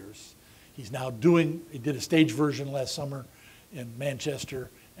 20 years. He's now he did a stage version last summer in Manchester,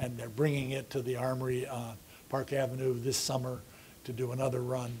 and they're bringing it to the Armory on Park Avenue this summer to do another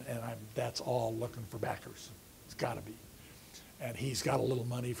run, and that's all looking for backers. It's got to be. And he's got a little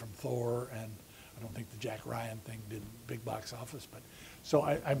money from Thor, and I don't think the Jack Ryan thing did big box office, but so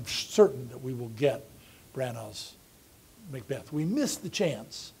I'm certain that we will get Branno's Macbeth. We missed the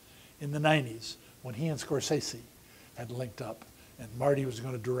chance in the 90s when he and Scorsese had linked up, and Marty was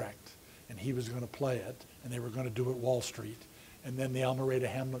going to direct, and he was going to play it, and they were going to do it Wall Street. And then the Almereyda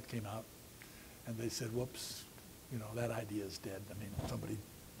Hamlet came out, and they said, whoops, that idea is dead. I mean, somebody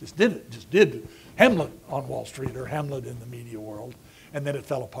just did Hamlet on Wall Street or Hamlet in the media world, and then it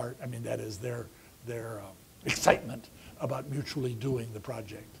fell apart. I mean, that is their excitement about mutually doing the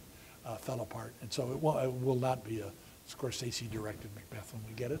project fell apart. And so it will not be a Scorsese-directed Macbeth when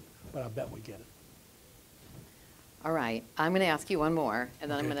we get it, but I bet we get it. All right, I'm going to ask you one more,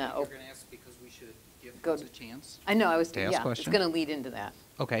 and then I'm going to You're going to ask because we should give folks a chance. I know, to ask it's question? going to lead into that.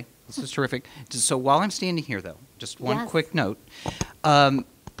 Okay, this is terrific. So while I'm standing here, though, just one Yes. quick note.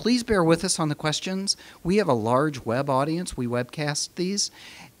 Please bear with us on the questions. We have a large web audience. We webcast these.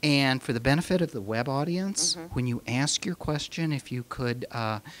 And for the benefit of the web audience, when you ask your question, if you could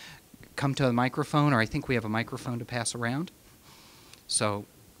come to the microphone, or I think we have a microphone to pass around. So,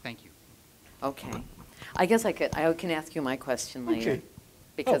 thank you. Okay. I guess I can ask you my question later. Okay.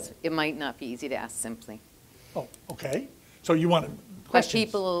 Because it might not be easy to ask simply. Oh, okay. So you want But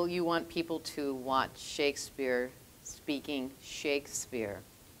questions? you want people to watch Shakespeare speaking Shakespeare.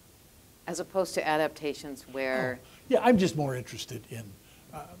 As opposed to adaptations where Yeah, I'm just more interested in,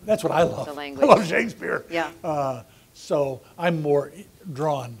 that's what I love. The I language. love Shakespeare. Yeah. So I'm more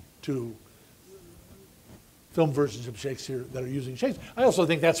drawn to film versions of Shakespeare that are using Shakespeare. I also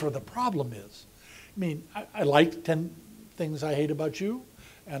think that's where the problem is. I mean, I like 10 Things I Hate About You,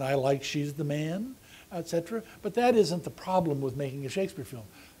 and I like She's the Man, etc. But that isn't the problem with making a Shakespeare film.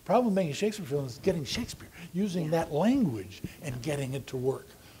 The problem with making a Shakespeare film is getting Shakespeare, using that language and getting it to work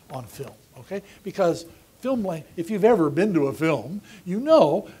on film, okay? Because film, if you've ever been to a film, you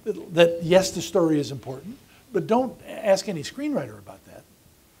know that yes, the story is important, but don't ask any screenwriter about that.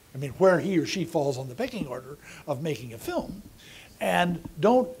 I mean, where he or she falls on the pecking order of making a film. And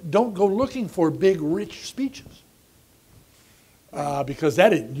don't go looking for big, rich speeches. Because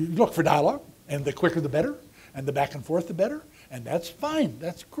you look for dialogue, and the quicker the better, and the back and forth the better, and that's fine,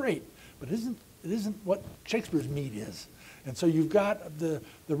 that's great. But it isn't what Shakespeare's meat is. And so you've got the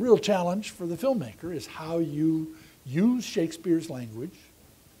real challenge for the filmmaker is how you use Shakespeare's language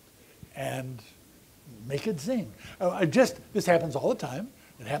and make it sing. This happens all the time.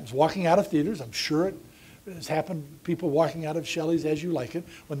 It happens walking out of theaters. I'm sure it has happened, people walking out of Shelley's As You Like It.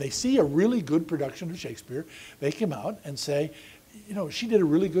 When they see a really good production of Shakespeare, they come out and say, you know, she did a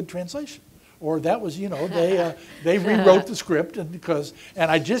really good translation. Or that was, you know, they rewrote the script and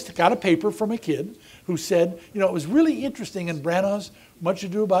I just got a paper from a kid who said, you know, it was really interesting in Branagh's Much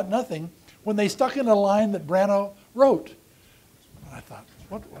Ado About Nothing when they stuck in a line that Branagh wrote. And I thought,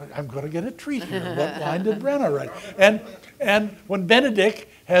 I'm going to get a treat here. What line did Branagh write? And when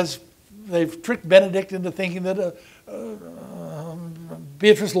they've tricked Benedict into thinking that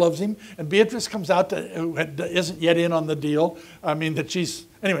Beatrice loves him, and Beatrice comes out who isn't yet in on the deal. I mean,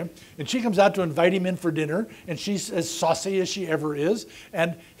 anyway, and she comes out to invite him in for dinner, and she's as saucy as she ever is,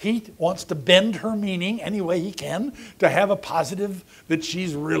 and he wants to bend her meaning any way he can to have a positive that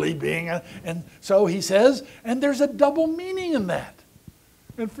she's really being, and so he says, and there's a double meaning in that.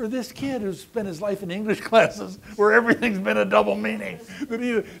 And for this kid who's spent his life in English classes where everything's been a double meaning,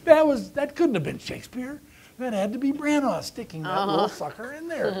 that couldn't have been Shakespeare. That had to be Branagh sticking that little sucker in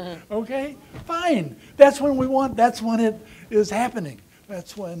there. Okay, fine. That's when it is happening.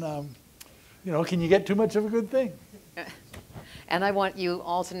 That's when, you know, can you get too much of a good thing? And I want you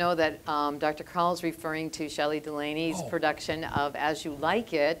all to know that Dr. Crowl is referring to Shelley Delaney's production of As You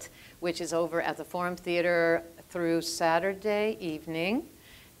Like It, which is over at the Forum Theater through Saturday evening.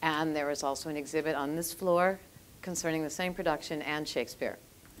 And there is also an exhibit on this floor concerning the same production and Shakespeare.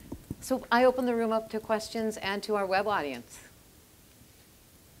 So I open the room up to questions and to our web audience.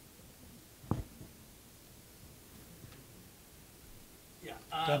 Yeah,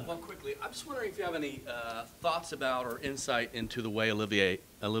 well, quickly, I'm just wondering if you have any thoughts about or insight into the way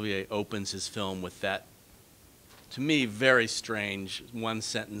Olivier opens his film with that, to me, very strange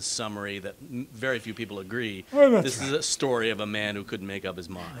one-sentence summary that very few people agree. This is a story of a man who couldn't make up his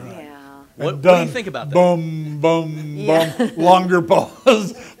mind. Yeah. What do you think about that? Bum, bum. Longer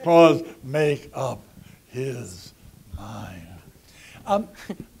pause, make up his mind.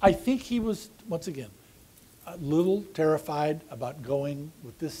 I think he was, once again, a little terrified about going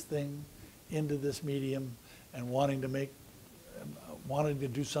with this thing into this medium and wanting to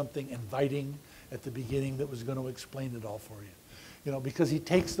do something inviting at the beginning that was going to explain it all for you. You know, because he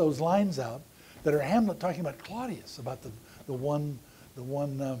takes those lines out that are Hamlet talking about Claudius, about the one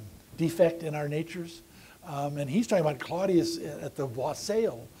defect in our natures. And he's talking about Claudius at the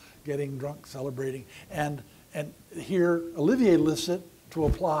wassail, getting drunk, celebrating. And here Olivier lifts it to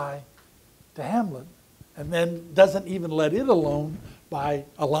apply to Hamlet, and then doesn't even let it alone by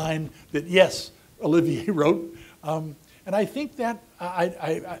a line that, yes, Olivier wrote. And I think that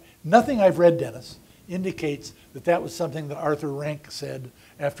nothing I've read, Dennis, indicates that was something that Arthur Rank said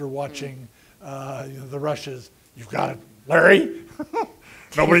after watching The Rushes. You've got it, Larry.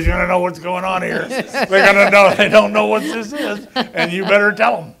 Nobody's going to know what's going on here. They're going to know they don't know what this is, and you better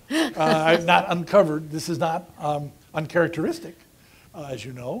tell them. I've not uncovered. This is not uncharacteristic, as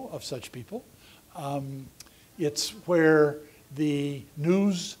you know, of such people. It's where the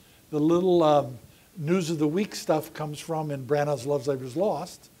news, the little news of the week stuff comes from in Branagh's Love's Labor's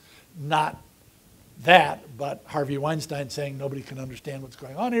Lost. Not that, but Harvey Weinstein saying nobody can understand what's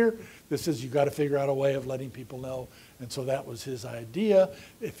going on here. This is, you've got to figure out a way of letting people know. And so that was his idea.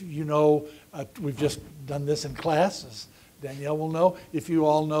 If you know, we've just done this in class, as Danielle will know. If you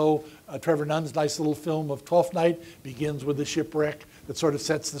all know Trevor Nunn's nice little film of Twelfth Night, begins with a shipwreck that sort of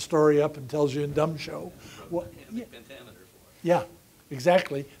sets the story up and tells you in dumb show. Well, yeah,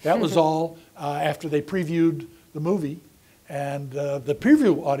 exactly. That was all after they previewed the movie. And the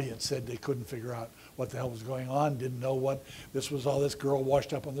preview audience said they couldn't figure out what the hell was going on, didn't know what this was, all this girl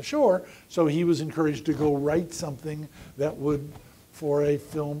washed up on the shore. So he was encouraged to go write something that would, for a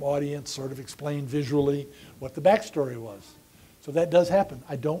film audience, sort of explain visually what the backstory was. So that does happen.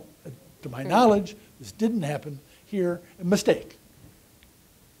 I don't, to my knowledge, this didn't happen here. A mistake.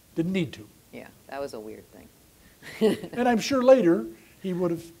 Didn't need to. Yeah, that was a weird thing. And I'm sure later he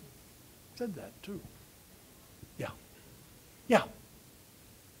would have said that too. Yeah. Yeah.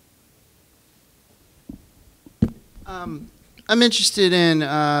 I'm interested in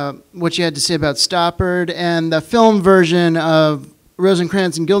what you had to say about Stoppard, and the film version of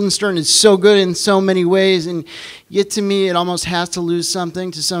Rosencrantz and Guildenstern is so good in so many ways, and yet to me it almost has to lose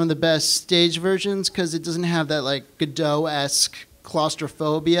something to some of the best stage versions because it doesn't have that like Godot-esque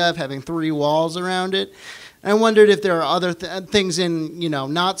claustrophobia of having 3 walls around it. And I wondered if there are other things in,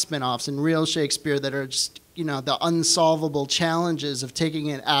 not spin-offs in real Shakespeare that are just, the unsolvable challenges of taking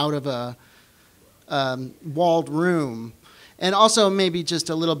it out of a walled room. And also maybe just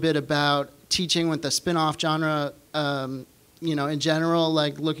a little bit about teaching with the spin-off genre, in general,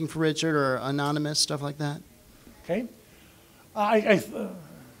 like Looking for Richard or Anonymous, stuff like that. Okay.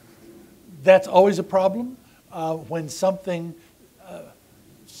 That's always a problem when something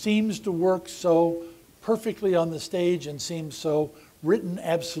seems to work so perfectly on the stage and seems so written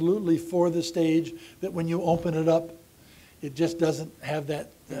absolutely for the stage that when you open it up, it just doesn't have that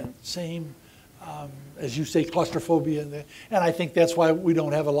same, as you say, claustrophobia. And I think that's why we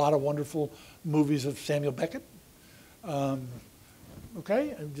don't have a lot of wonderful movies of Samuel Beckett.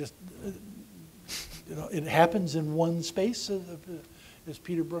 Okay, and just it happens in one space, as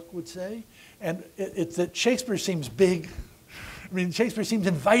Peter Brook would say, and it's that Shakespeare seems big. I mean, Shakespeare seems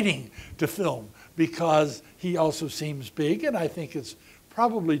inviting to film because he also seems big, and I think it's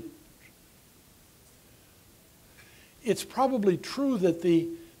probably true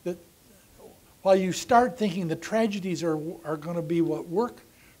that while you start thinking the tragedies are going to be what work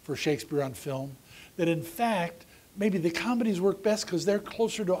for Shakespeare on film, that in fact maybe the comedies work best because they're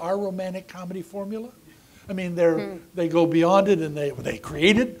closer to our romantic comedy formula. I mean, they go beyond it and they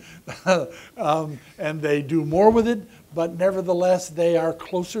create it and they do more with it, but nevertheless they are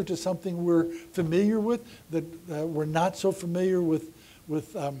closer to something we're familiar with that we're not so familiar with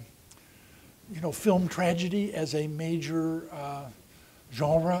film tragedy as a major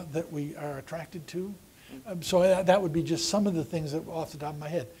genre that we are attracted to. So that would be just some of the things that off the top of my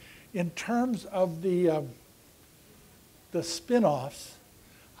head. In terms of the spin-offs,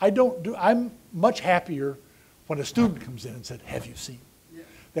 I'm much happier when a student comes in and said, "Have you seen?" Yeah.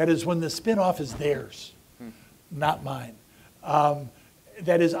 That is when the spin-off is theirs, not mine.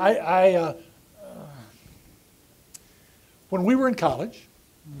 That is, when we were in college,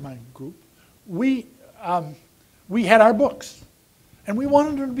 my group, we had our books, and we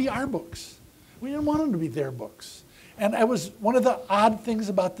wanted them to be our books. We didn't want them to be their books. And it was one of the odd things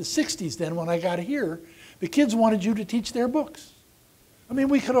about the 60s then when I got here. The kids wanted you to teach their books. I mean,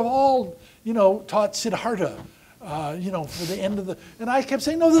 we could have all, taught Siddhartha, for the end of the, and I kept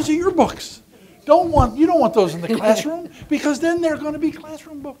saying, no, those are your books. You don't want those in the classroom because then they're going to be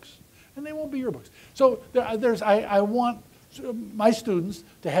classroom books and they won't be your books. So I want my students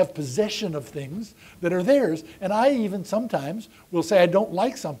to have possession of things that are theirs, and I even sometimes will say I don't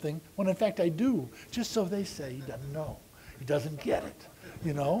like something when in fact I do, just so they say he doesn't know, he doesn't get it.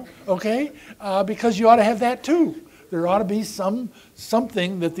 Okay? Because you ought to have that too. There ought to be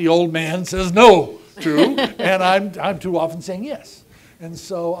something that the old man says no to, and I'm too often saying yes. And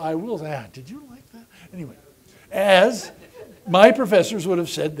so I will say, did you like that? Anyway, as my professors would have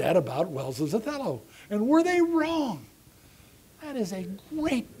said that about Wells's Othello. And were they wrong? That is a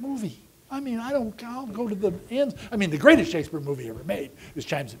great movie. I mean, I'll go to the ends. I mean, the greatest Shakespeare movie ever made is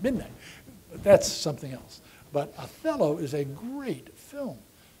Chimes at Midnight. But that's something else. But Othello is a great film.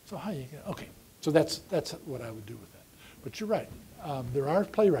 So okay, so that's what I would do with that. But you're right. There are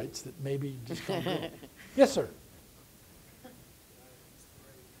playwrights that maybe just don't go. Yes, sir.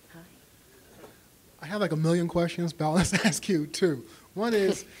 I have like a million questions, but let's ask you two. One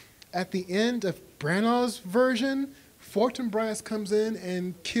is, at the end of Branagh's version, Fortinbras comes in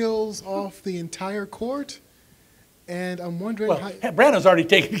and kills off the entire court. And I'm wondering how... Branagh's already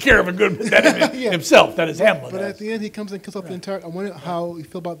taken care of a good that himself. That is Hamlet. But at the end, he comes in and kills off the entire... I wonder how you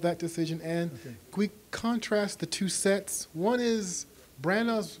feel about that decision. And can we contrast the two sets? One is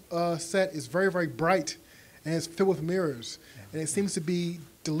Branagh's set is very, very bright and it's filled with mirrors. And it seems to be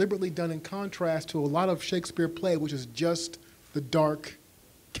deliberately done in contrast to a lot of Shakespeare play, which is just the dark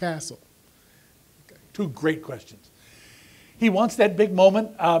castle. Okay. Two great questions. He wants that big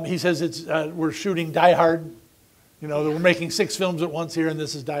moment. He says we're shooting Die Hard. We're making 6 films at once here, and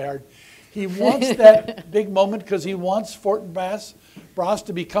this is Die Hard. He wants that big moment because he wants Fortinbras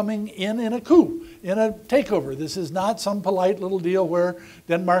to be coming in a coup, in a takeover. This is not some polite little deal where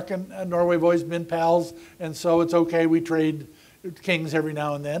Denmark and Norway have always been pals, and so it's okay we trade kings every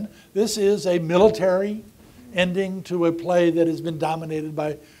now and then. This is a military ending to a play that has been dominated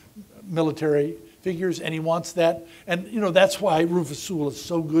by military figures, and he wants that. And, you know, that's why Rufus Sewell is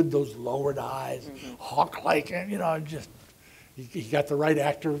so good, those lowered eyes, hawk-like, and, you know, just, he got the right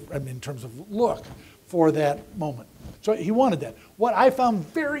actor, I mean, in terms of look, for that moment. So he wanted that. What I found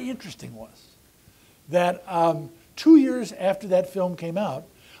very interesting was that 2 years after that film came out,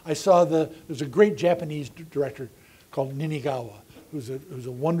 I saw there's a great Japanese director called Ninigawa, who's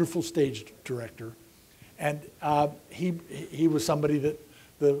a wonderful stage director. And he was somebody that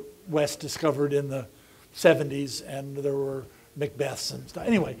the West discovered in the 70s, and there were Macbeths and stuff.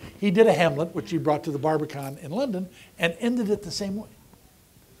 Anyway, he did a Hamlet, which he brought to the Barbican in London, and ended it the same way,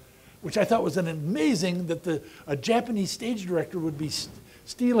 which I thought was an amazing that a Japanese stage director would be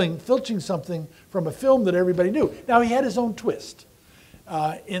filching something from a film that everybody knew. Now, he had his own twist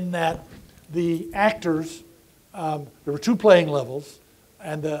in that the actors, there were 2 playing levels,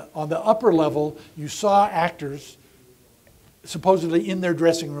 and on the upper level, you saw actors supposedly in their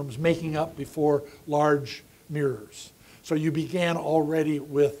dressing rooms making up before large mirrors. So you began already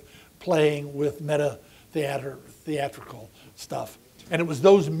with playing with theatrical stuff. And it was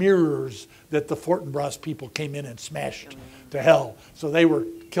those mirrors that the Fortinbras people came in and smashed to hell. So they were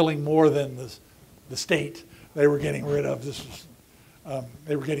killing more than the state. They were getting rid of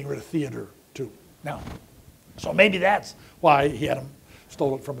they were getting rid of theater too. Now, so maybe that's why he had them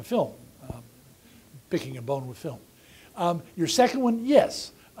stole it from a film, picking a bone with film. Your second one,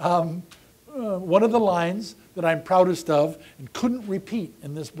 yes. One of the lines that I'm proudest of and couldn't repeat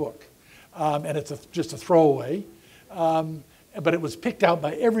in this book, and it's just a throwaway, but it was picked out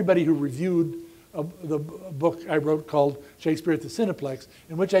by everybody who reviewed the book I wrote called Shakespeare at the Cineplex,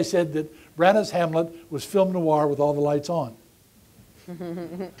 in which I said that Branagh's Hamlet was film noir with all the lights on.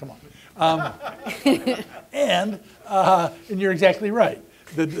 Come on. And you're exactly right.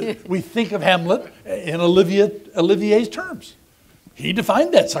 We think of Hamlet in Olivier's terms. He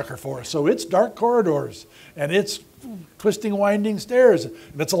defined that sucker for us. So it's dark corridors, and it's twisting, winding stairs, and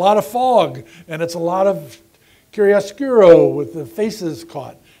it's a lot of fog, and it's a lot of chiaroscuro with the faces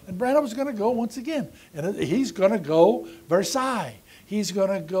caught. And Branagh was going to go once again. And he's going to go Versailles. He's going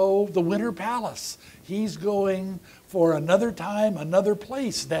to go the Winter Palace. He's going for another time, another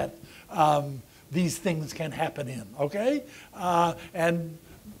place that these things can happen in, okay? And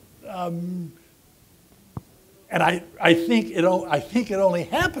I think it only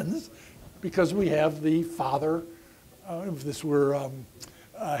happens because we have the father. If this were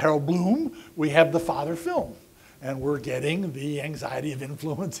Harold Bloom, we have the father film, and we're getting the anxiety of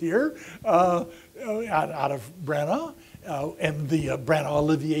influence here out of Branagh, and the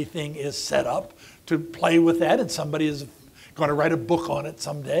Branagh-Olivier thing is set up to play with that, and somebody is going to write a book on it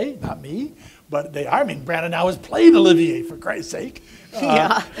someday. Not me. But they are. I mean, Branagh now has played Olivier, for Christ's sake, in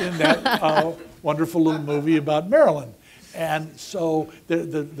that wonderful little movie about Maryland. And so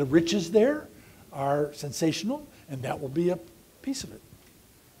the riches there are sensational, and that will be a piece of it.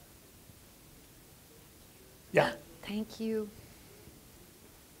 Yeah. Thank you.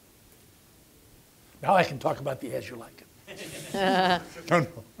 Now I can talk about the As You Like It. No.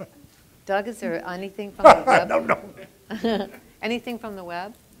 Doug, is there anything from the web? No. Anything from the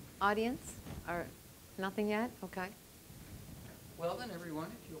web audience? Or nothing yet? Okay. Well then, everyone,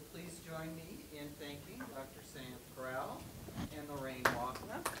 if you'll please join me in thanking Dr. Sam Crowl and Lorraine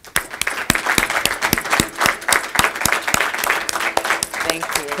Walkner. Thank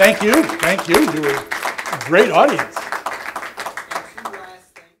you. Thank you. Thank you. You were a great audience.